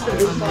 This is the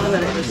root ball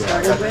that I just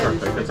started with?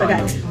 Perfect.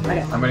 Okay.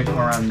 Okay. I'm going to come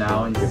around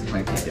now and you can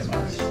plant the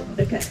much.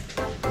 Okay.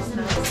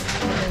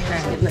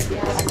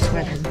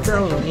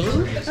 Building.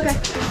 Okay.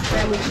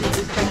 Then we should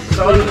just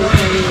So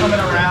coming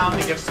around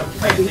to give some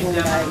planting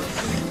demos.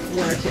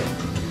 one or two.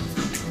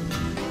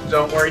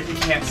 Don't worry if you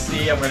can't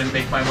see, I'm going to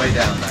make my way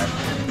down there.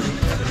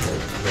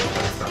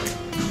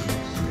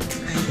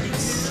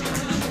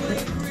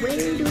 Where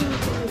do we go?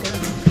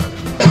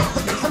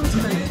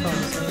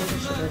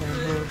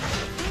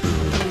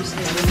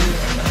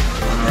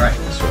 Alright.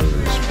 So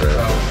we spread.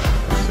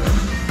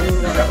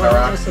 Got my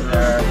rocks in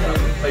there, got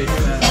the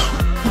placement.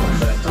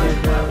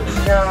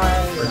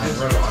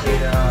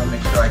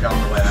 Make sure I got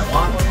them the way I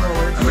want.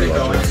 I'm going to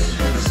go into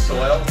the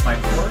soil with my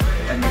fork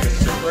and make a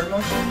circular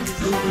motion.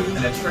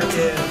 And the trick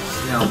is,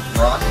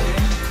 rocking,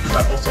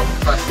 but also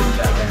pressing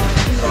down.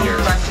 So you're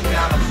pressing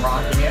down and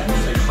rocking it,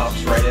 so it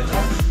pops right in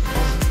there.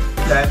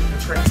 Then the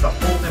trick is to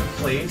hold in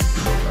place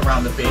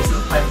around the base of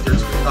the pipe with your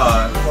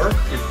fork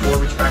before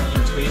retracting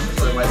your tweezers,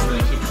 otherwise you're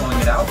going to keep pulling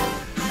it out.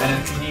 And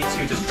then if you need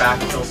to, just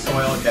backfill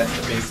soil against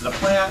the base of the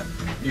plant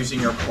using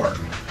your fork.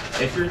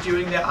 If you're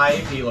doing the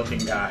ivy looking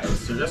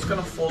guys, you're just going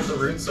to fold the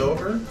roots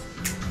over,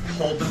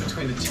 hold them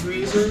between the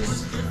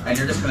tweezers, and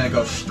you're just going to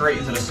go straight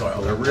into the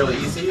soil. They're really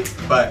easy,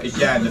 but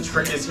again, the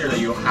trick is here that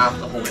you have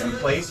to hold it in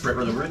place right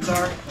where the roots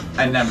are,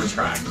 and then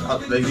retract.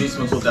 These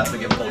ones will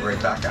definitely get pulled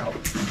right back out.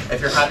 If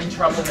you're having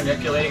trouble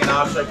manipulating an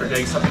object or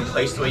getting something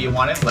placed the way you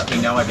want it, let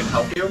me know, I can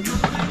help you.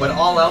 When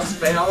all else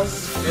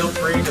fails, feel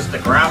free just to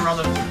grab around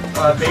the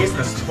base and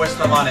just twist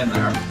them on in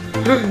there.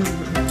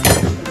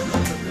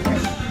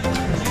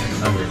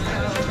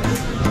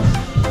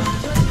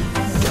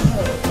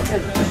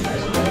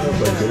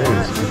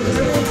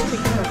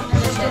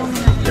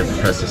 Get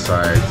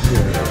pesticides.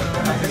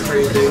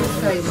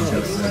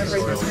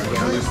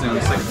 Loosening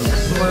the section of the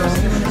soil,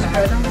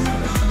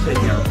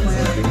 taking out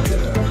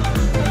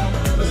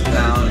this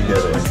down and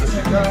twist this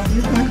down.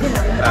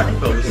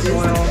 Backfill the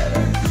soil,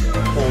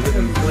 hold it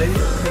in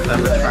place, then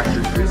retract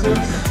your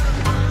tweezers.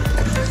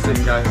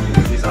 Same guys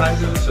with these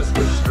ivers, just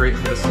go straight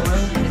into the soil,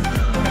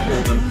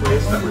 hold in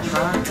place, then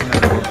retract, and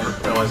then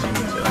overfill as you need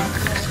to.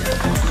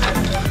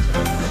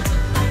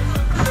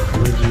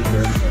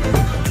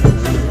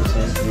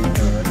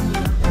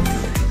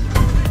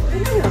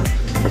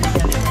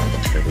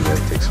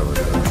 Take some of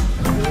the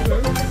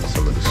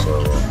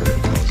soil off it.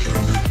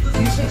 Do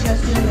you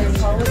suggest doing the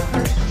tallest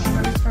first,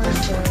 shortest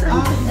first, or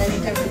any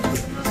different?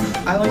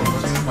 I like to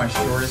do my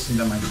shortest and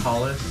then my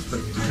tallest, but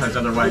because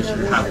otherwise you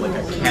have like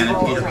a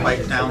canopy to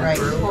pipe down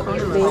through.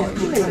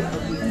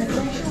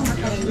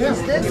 Is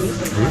this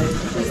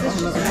just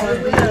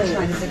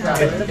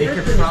It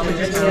could probably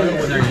just do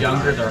when they're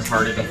younger, they're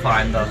harder to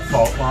find the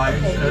fault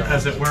line,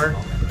 as it were.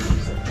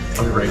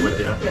 I'll be right with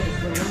you.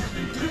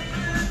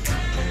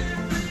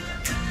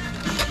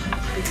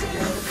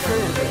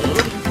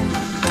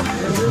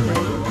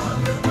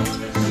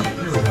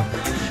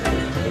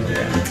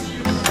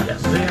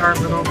 Yes, they are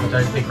little, but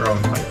they grow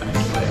quite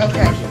nicely.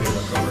 Okay.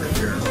 Look over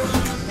here.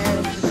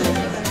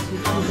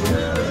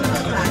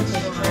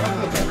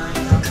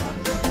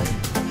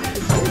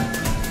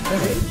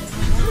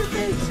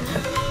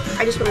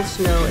 I just wanted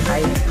to know if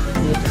I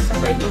need to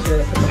separate these or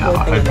if I put the Yeah, whole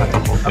thing I in put the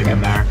there. whole thing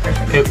in there.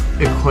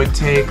 It could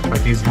take,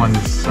 but these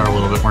ones are a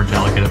little bit more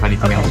delicate if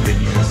anything else we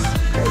use.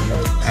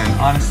 And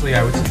honestly,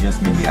 I would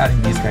suggest maybe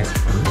adding these guys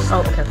first, Oh,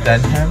 okay.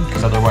 then him,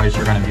 because otherwise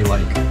you're going to be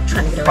like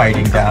Trying to get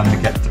fighting down to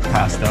get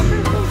past them.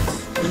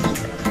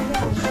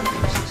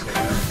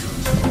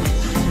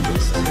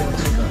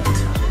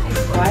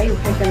 Why are you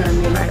picking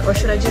on me? Right, or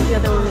should I do the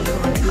other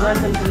one? You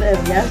want them to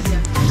live,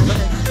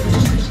 yes?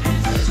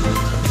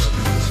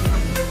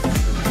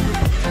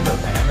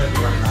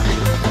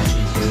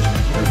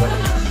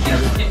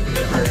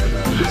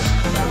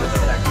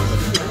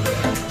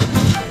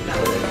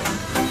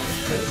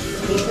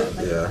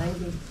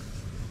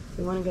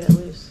 We want to get it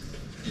loose.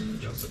 And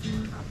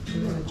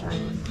then try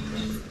it.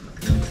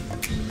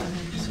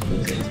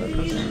 Squeeze it until it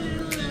comes out.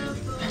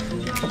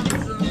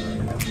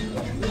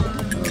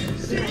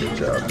 Good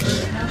job.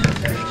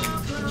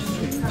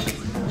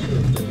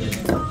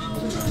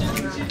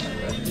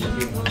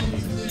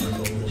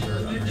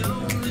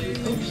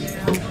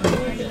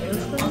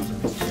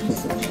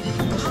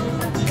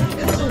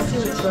 Let's see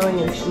what's growing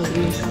in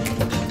smoothies.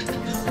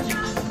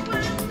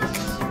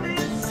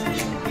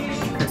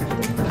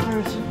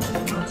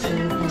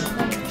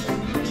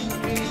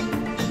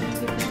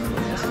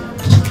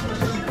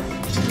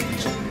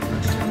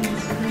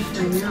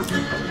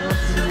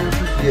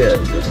 Yeah,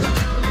 what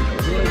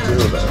do you do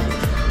about it?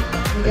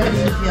 We gotta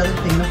use the other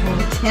thing to hold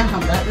it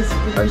down. That was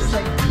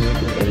like,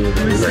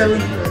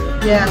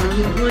 yeah, when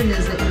you do it, is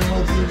that you're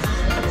holding.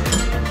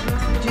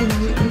 Dude,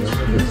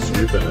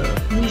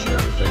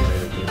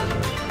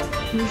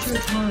 use your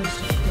toes.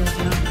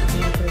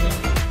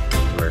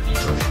 Where?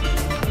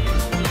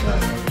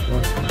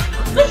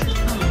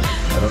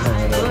 I don't know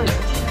how to.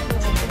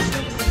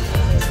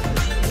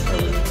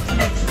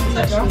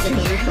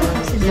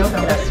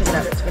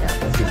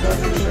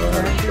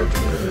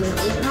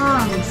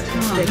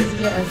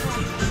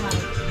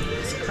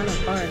 It's kind of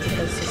hard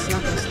because it's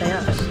not going to stay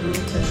up, so you need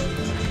to...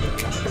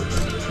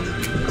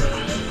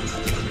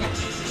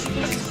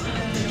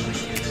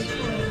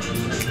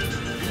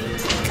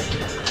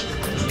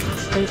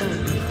 What are you doing?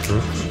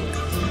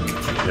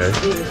 Yeah.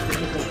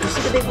 You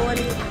see the big one?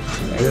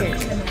 Right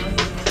here.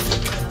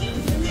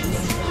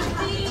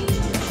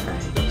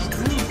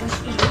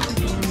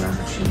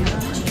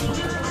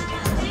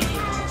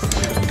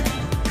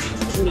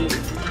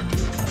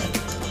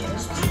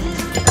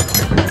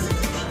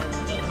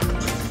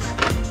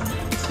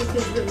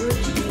 Because the root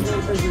you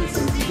want for these to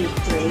be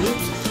free,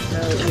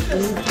 so you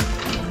can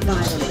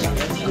buy them.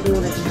 You don't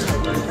want to just cut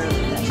them down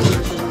with that. You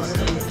want to use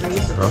them free,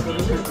 so that they don't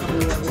come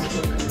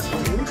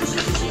in with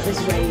this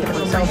way, you don't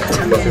like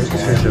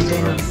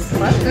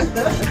what?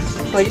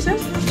 What did you say?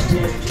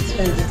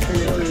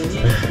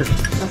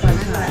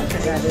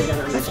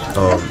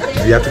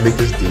 Do you have to make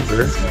this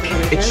deeper?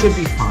 It should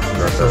be fine.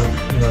 So,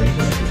 you know, you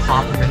can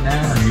pop them in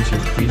there or use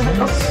your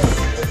tweezers.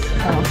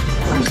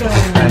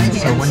 And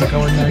so when you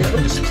go in there, you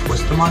can just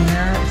twist them on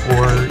there,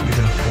 or you're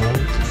going to hold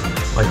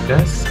like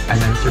this, and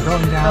then if you're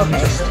going down,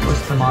 just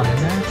twist them on in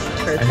there,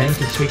 and then you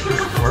can take your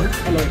fork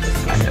and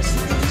just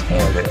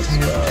tamp it,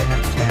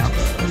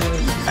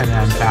 and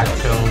then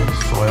backfill the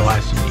soil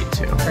as you need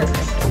to.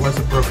 It was a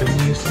broken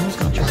leaf, so I'm just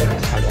going to try to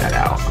tug that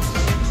out.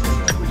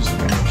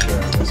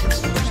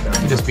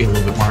 You just be a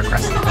little bit more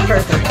aggressive.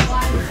 Perfect.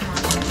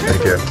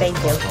 Thank you. Thank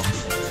you.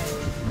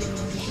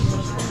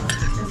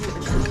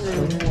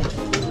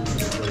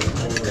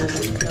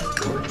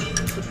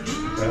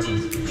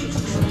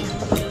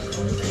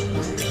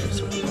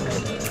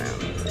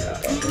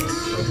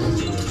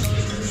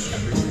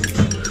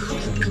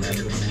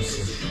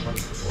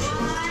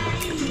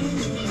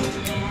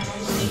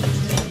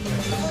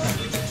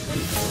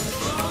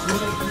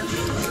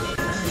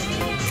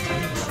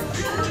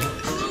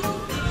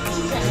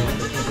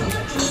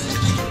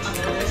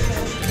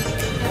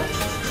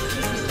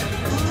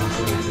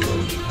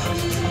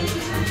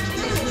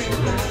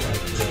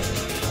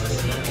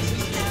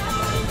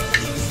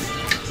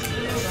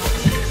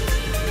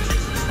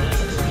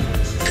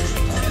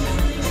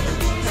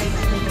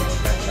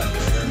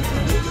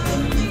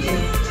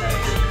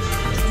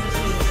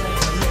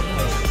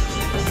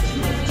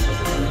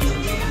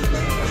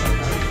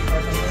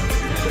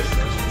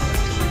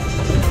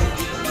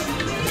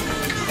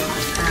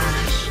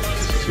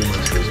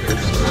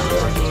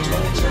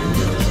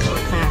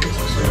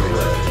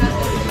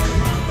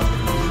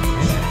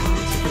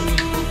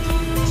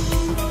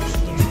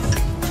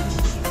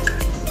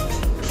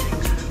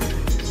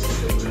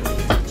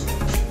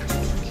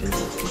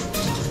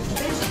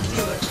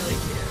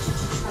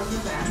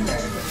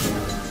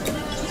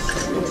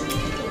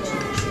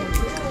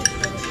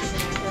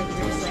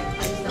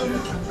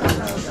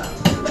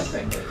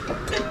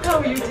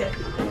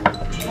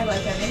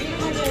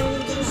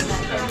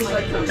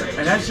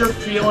 And as you're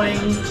feeling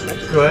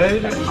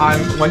good,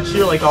 once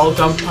you're like all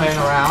done playing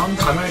around,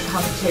 I'm gonna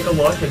come and take a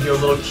look and do a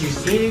little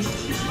QC,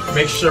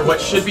 make sure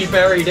what should be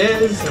buried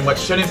is and what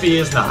shouldn't be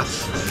is not. You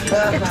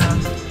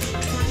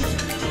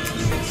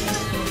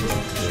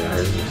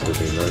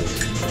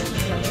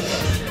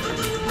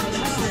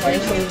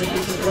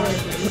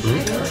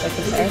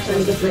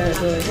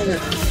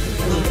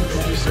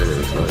said it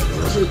was like, it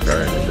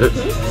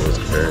was a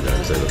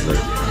paradigm, so it was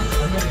like,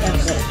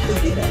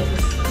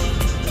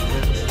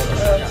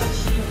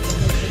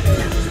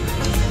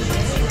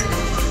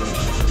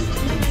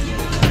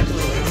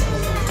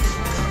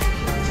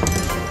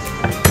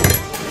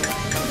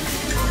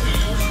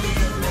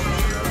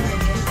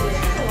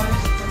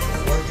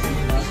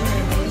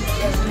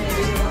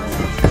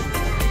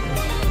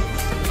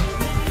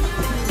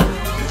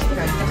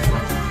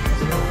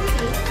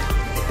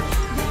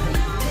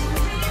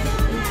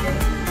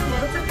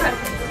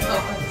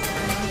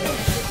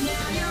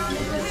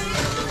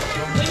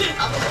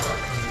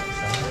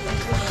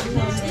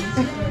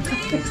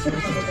 I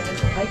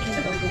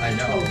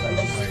know.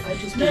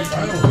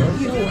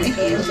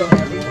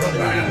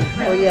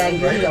 Oh yeah,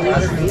 you really got a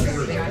lot of these.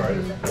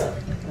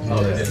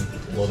 Oh, they didn't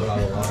blow it out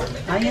of the water?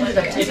 I ended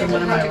up taking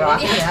one of my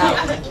rocks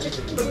out. This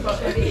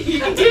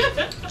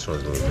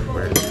one's a little bit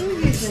weird.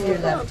 Using your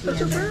left hand.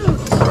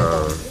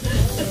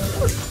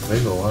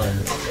 Ain't no lie.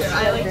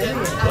 I like it. I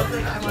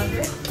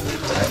wonder.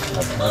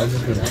 I've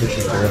just been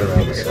pushing dirt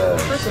around the side.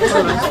 I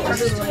don't know.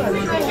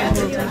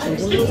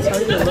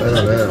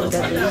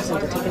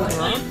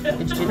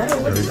 Did you do that?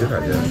 Every did I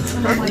did.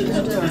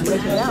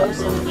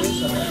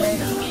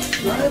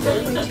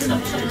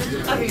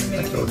 I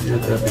told you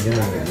at the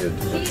beginning that you had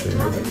too much hair.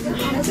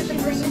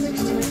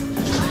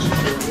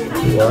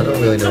 Well, I don't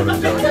really know what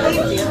I'm doing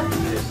yet.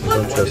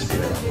 Don't trust me.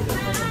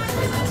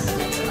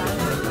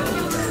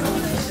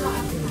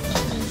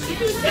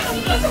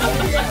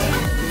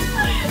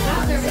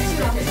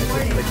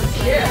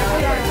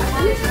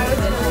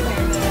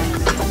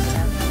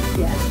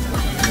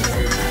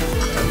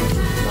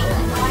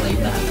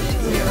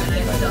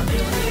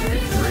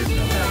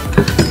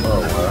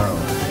 Oh wow,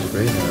 it's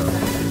great now.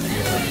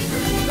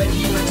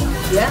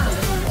 Yeah,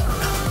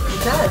 it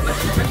does.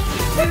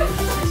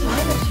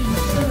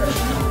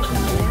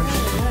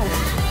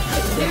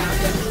 Yeah,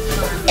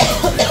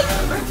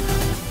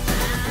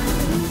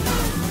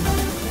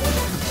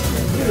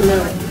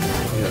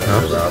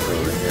 Rob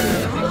over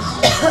here.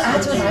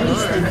 That's what I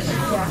was thinking.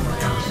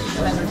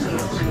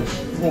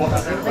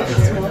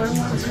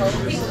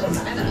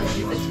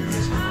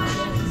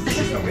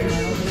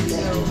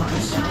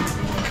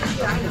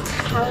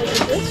 How is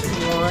this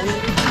one?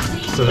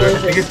 So I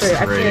think it's I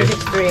feel like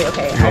it's 3.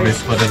 Okay. You want me to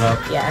split it up?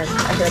 Yeah.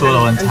 It's a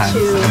little intense,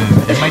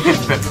 and it might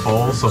get a bit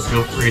full, so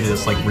feel free to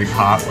just like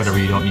repot whatever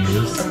you don't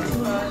use.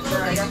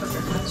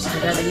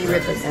 You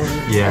rip it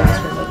and Yeah,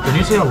 they're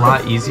usually a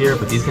lot easier,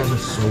 but these guys are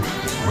so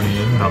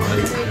clean that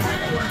like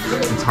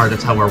it's hard to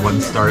tell where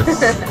one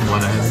starts and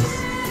one ends.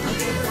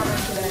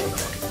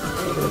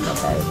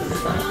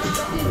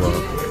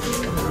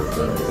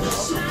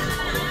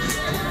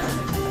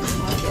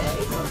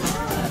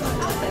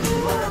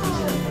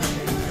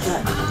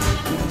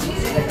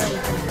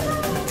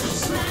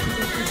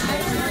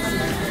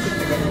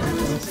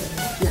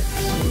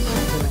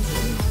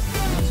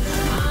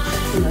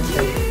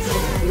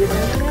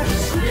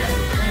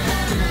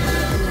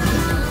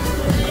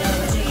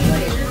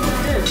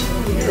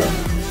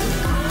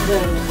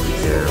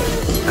 Yeah,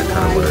 I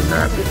kind of wanted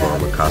that before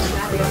I'm a Casa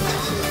for that.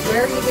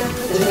 Where are you going to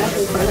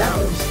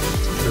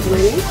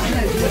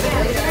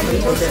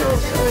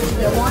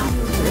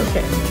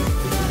Okay.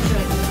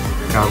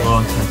 Got a little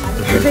intense with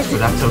the roots, but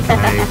that's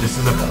okay. This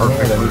is a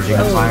perfect rooting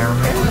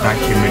environment with that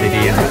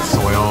humidity and that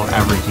soil,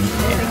 everything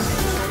fits.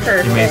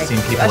 Perfect. You may have seen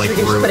people like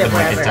Actually, just root put it in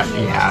like a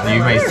wherever.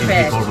 you may have seen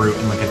Perfect. people root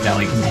in like a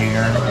deli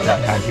container with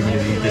that kind of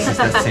humidity. This is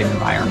the same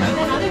environment.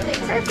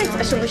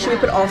 Perfect. So should we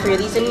put all 3 of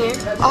these in here?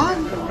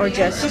 Or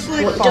just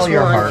like just follow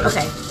your one? heart.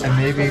 Okay. And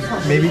maybe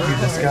do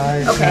this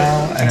guy Okay.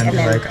 now, and then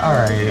be like, all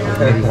right,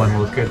 maybe one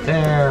will look good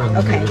there, and then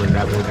Okay. maybe like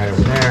that little guy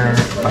over there.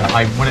 But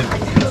I wouldn't.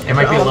 It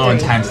might be a little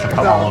intense to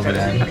put all of it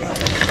in.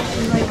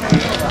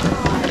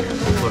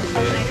 Look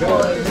big.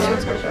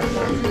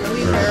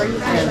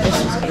 And this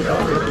is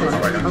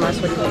unless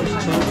we can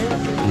change it.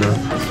 No.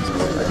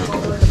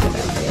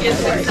 This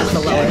is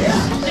the lowest.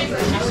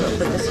 So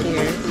put this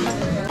here.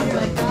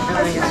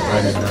 I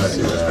did not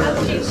do that.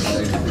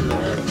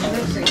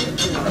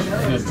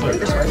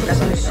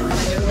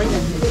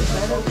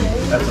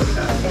 That's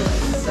okay.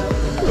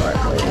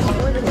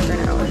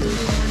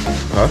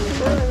 Huh?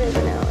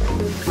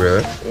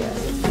 Really? Yeah.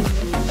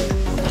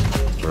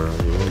 You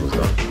almost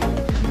done.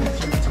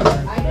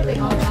 I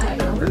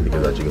didn't think it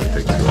was actually going to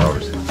take 2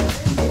 hours.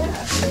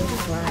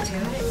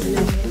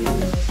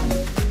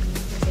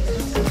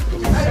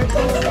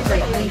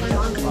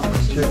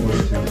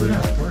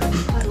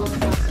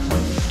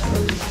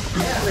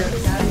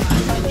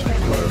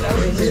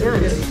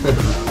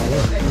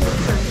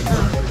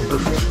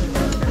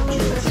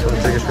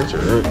 Take a picture,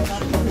 right?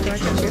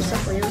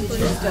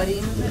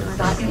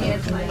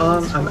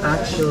 I'm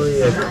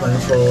actually a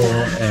clinical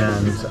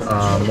and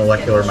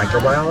molecular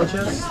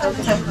microbiologist,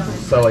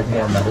 so like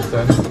more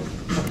medicine.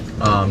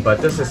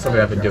 But this is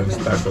something I've been doing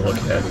since I was a little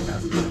kid.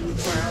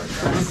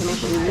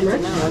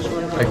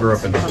 I grew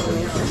up in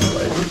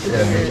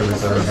nature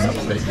reserve in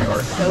upstate New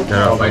York.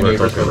 All my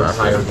neighbors were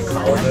retired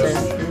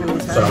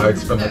ecologists, so I'd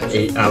spend like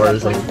 8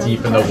 hours like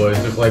deep in the woods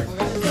with like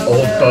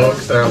old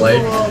folks that are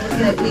like,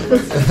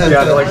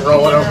 yeah, they're like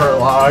rolling over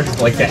logs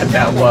like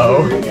that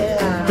low.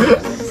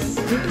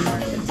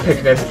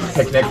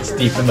 Picnics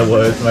deep in the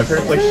woods. And my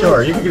parents were like,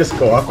 sure, you can just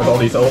go off with all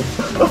these old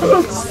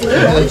folks.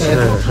 This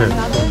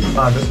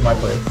is my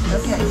place.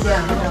 Okay,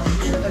 yeah.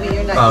 I mean,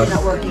 you're not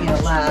working in a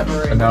lab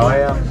or No, I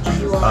am.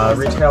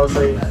 Retail is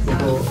a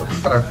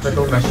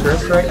fickle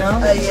measurist right now.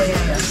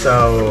 yeah.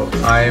 So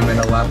I'm in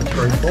a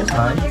laboratory full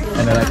time,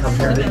 and then I come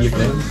here in the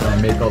evenings and I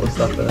make all the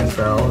stuff that I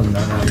sell, and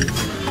then I'm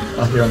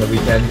out here on the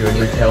weekend doing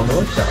retail in the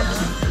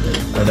workshops,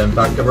 and then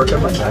back to work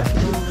on Monday.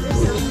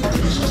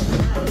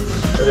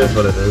 It is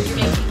what it is.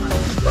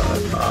 But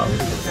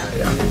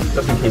Yeah,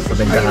 just in case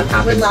something bad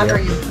happens here.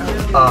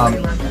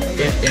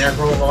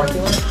 Integral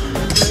molecular.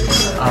 This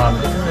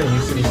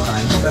is the UCD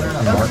Science Center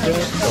on Market.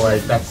 So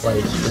like that's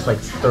like there's like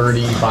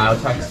 30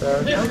 biotechs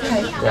there.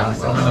 Okay. Yeah,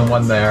 so I'm in the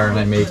one there, and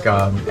I make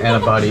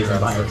antibodies and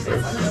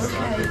viruses.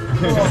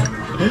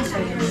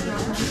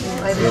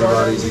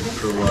 Antibodies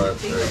for what?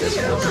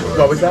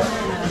 What was that?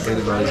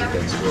 Antibodies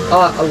against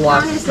what? A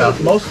lot of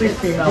stuff. Mostly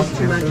female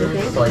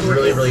cancers. So like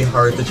really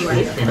hard to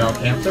treat female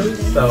cancers.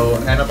 So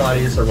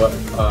antibodies are what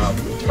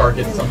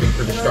target something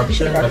for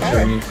destruction. That's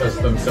your immune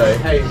system say,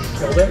 hey,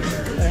 killed it.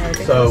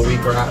 So we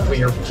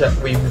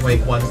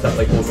make ones that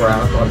like will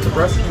grab onto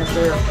breast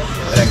cancer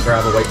and then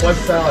grab a white blood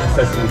cell and it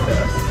says eat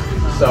this.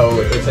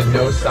 So it's a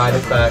no side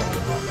effect,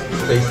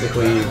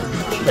 basically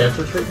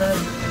cancer treatment.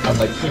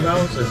 Unlike chemo,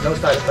 so there's no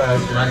side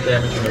effects, you're not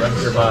damaging the rest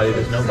of your body,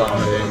 there's no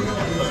vomiting.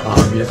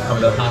 You just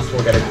come to the hospital,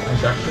 get an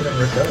injection, and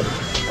you're good.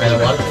 And a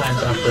lot of times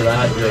after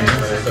that, your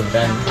immune system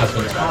then has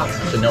been taught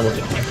to know what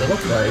the cancer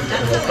looks like,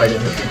 and will fight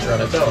it in the future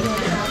on its own.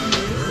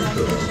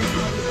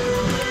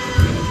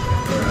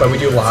 But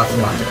we do lots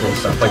and lots of cool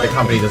stuff. Like the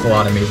company does a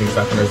lot of amazing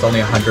stuff, and there's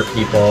only 100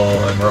 people,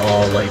 and we're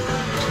all like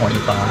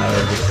 25.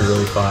 It's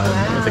really fun.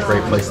 It's a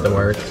great place to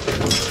work.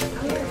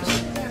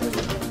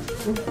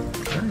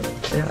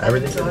 Yeah,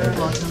 everything's My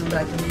daughter coming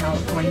back from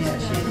California.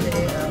 She did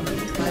a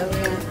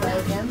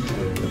biochem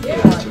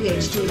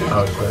PhD.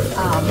 Oh, good.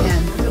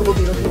 And we'll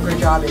be looking for a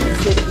job in the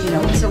city, you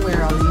know,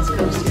 somewhere on the East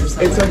Coast here.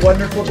 Somewhere. It's a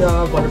wonderful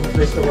job, wonderful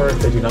place to work.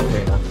 They do not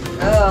pay enough.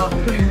 Oh,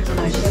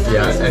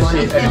 Yeah,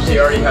 and she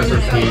already has her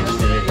PhD.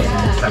 It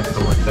makes sense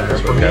to work there.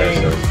 For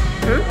me,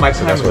 my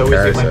time was always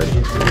in my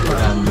PhD,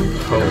 and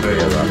COVID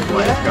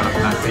life got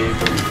messy.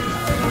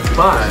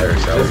 But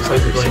this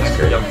place is really nice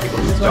for young people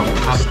who don't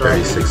have a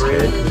graduate degree.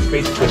 It's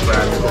basically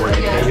grad school where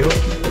they pay you.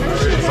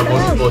 So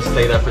most people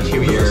stay there for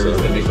 2 years,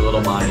 they make a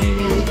little money,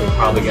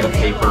 probably get a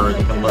paper,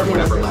 they can learn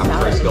whatever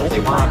laboratory skills they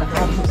want,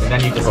 and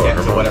then you just get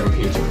into whatever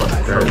PhD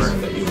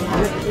program that you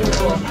want.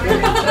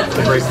 It's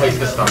a great place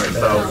to start.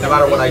 So no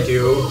matter what I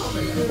do,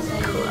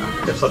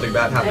 if something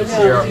bad happens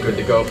here, I'm good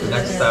to go for the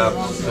next step.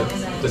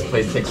 If this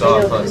place takes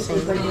off,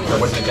 there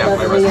wasn't a gap in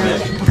my resume, I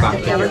can come back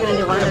Yeah, we're here. going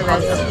to do one of the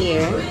rest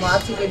here.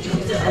 lots of good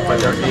news. But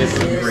there is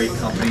some great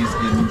companies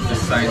in the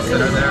science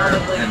center there,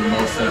 and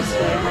most of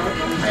them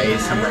pay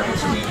somewhere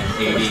between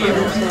 80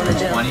 and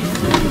 120.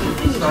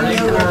 Starting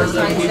for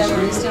the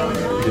PhD.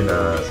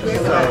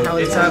 So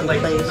it's at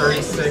like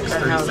 36,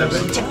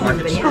 37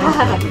 market share.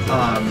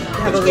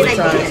 It's really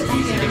nice,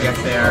 easy to get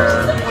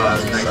there,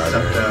 nice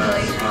stuff to,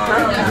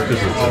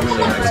 all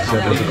really nice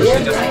companies.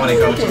 You just want to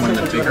go to one of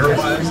the bigger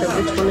ones,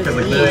 because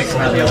like literally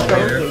come out of the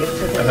elevator,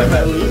 if I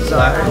met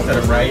left instead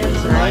of right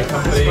to my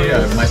company,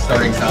 my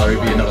starting salary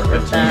would be another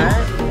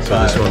 15. So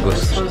this one goes.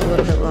 This one's a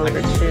little bit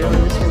longer too.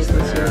 This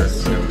one's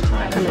There's no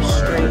time kind of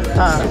straight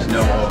up. there's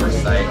no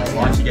oversight. As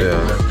long as you get the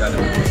work done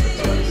and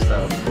so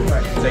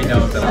they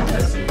know that I'm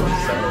busy. So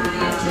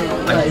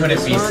I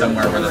couldn't be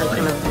somewhere where they're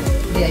like,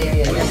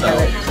 so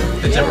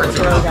the difference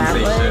in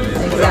compensation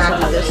is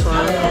Exactly this one.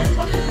 I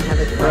have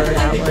it grow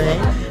that way.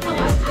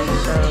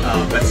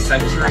 but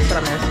Century,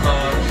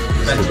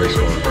 Century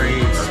was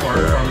great, Smart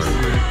Pharmacy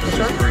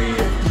was great.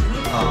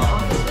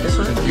 There's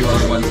a few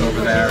other ones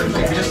over there.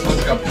 If you just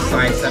look up the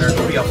Science Center,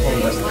 there'll be a whole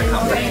list of the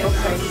companies.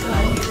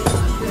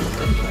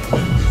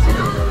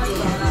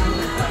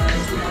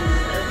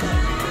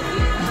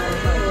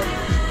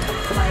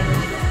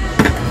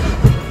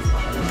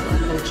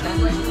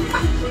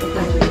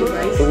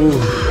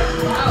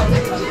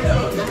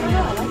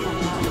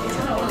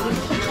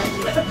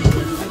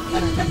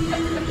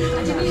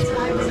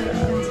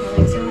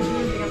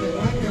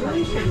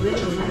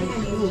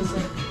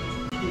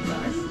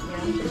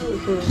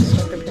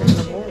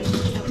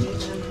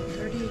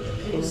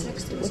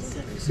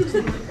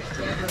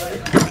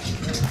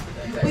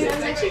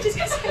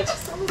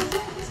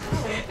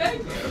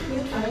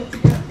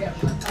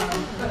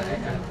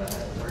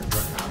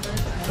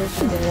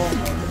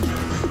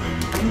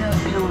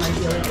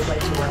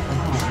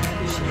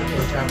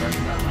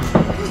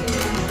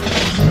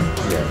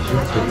 Yeah, she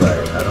wants to play.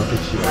 I don't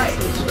think she wants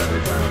to spend her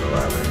time in the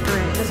library.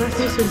 Alright, that's our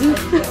face with you.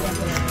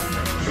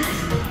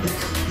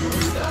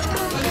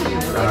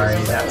 Sorry,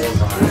 that was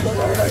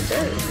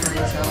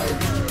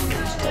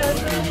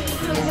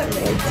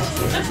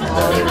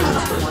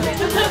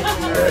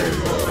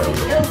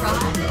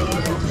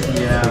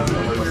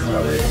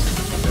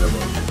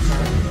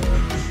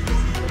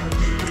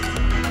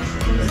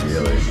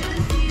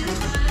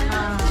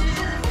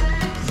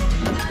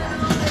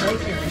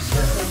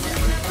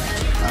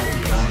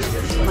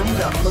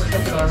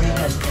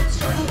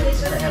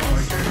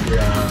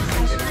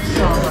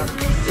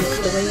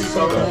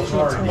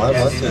My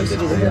lesson did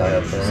say I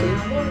up there.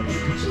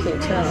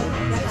 Can't tell.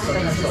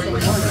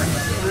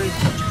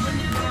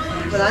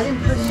 But I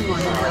didn't put him on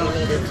how you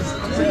needed.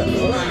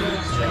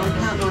 I'm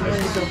counting on him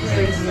to go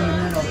crazy in the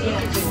middle.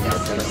 I'm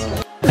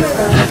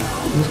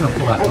just gonna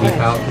pull that leaf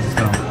out because it's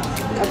gonna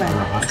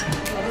rot.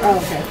 Oh,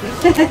 okay.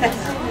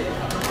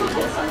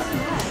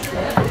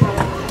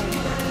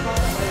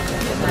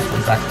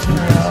 Back to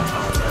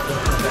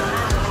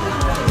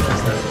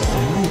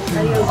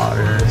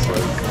water. It's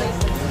like,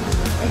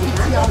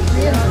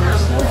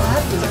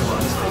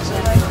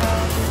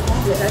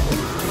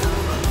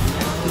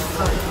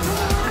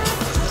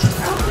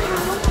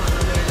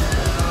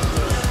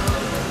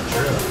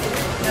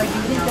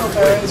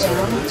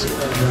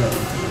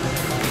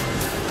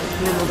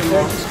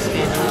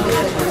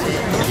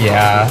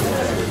 Yeah.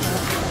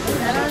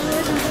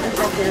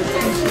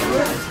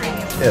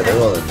 yeah, they're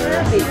all in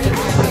there.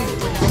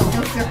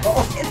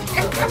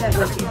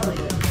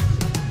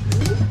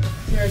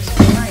 You're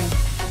exploring.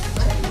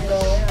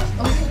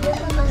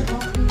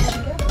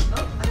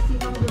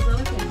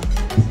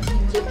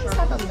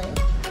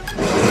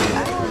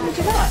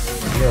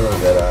 You know those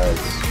red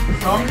eyes.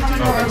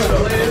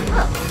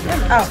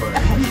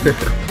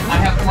 I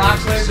have black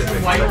lids and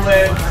white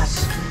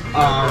lids.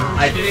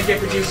 I didn't get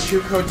to use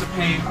 2 coats of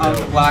paint on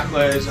the black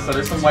lids, so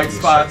there's some white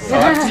spots. So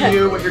up to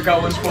you what you're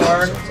going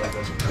for.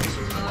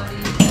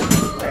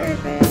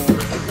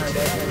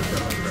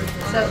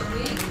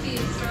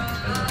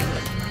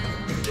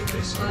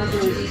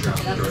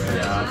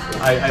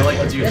 Yeah, I like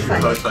to do 2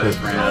 coats, but I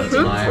just ran out of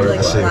time. Or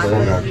I say, hold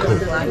on,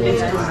 cook.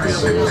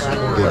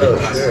 Oh,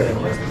 sure.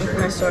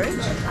 My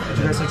storage?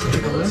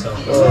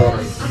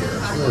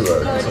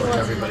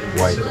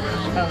 White.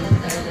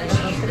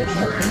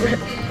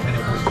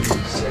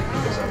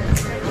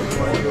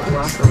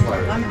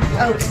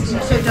 Oh,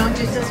 so don't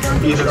just this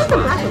one? Either's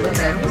fine.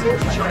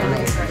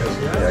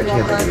 Yeah, I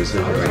can't think of this.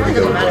 I'm gonna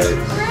go with white.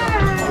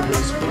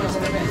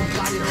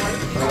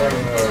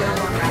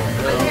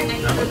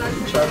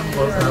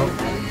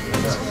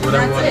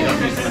 Whatever one. I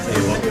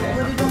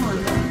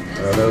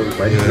don't know,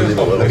 might need to leave a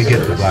little. Let me get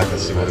the black and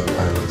see what the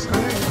plan looks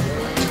like.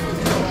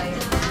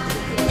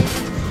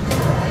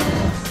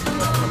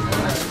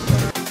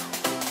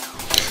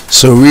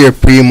 So we are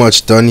pretty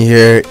much done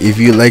here. If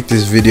you like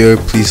this video,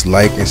 please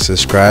like and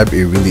subscribe.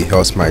 It really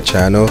helps my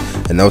channel,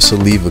 and also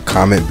leave a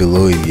comment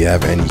below if you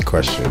have any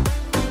question.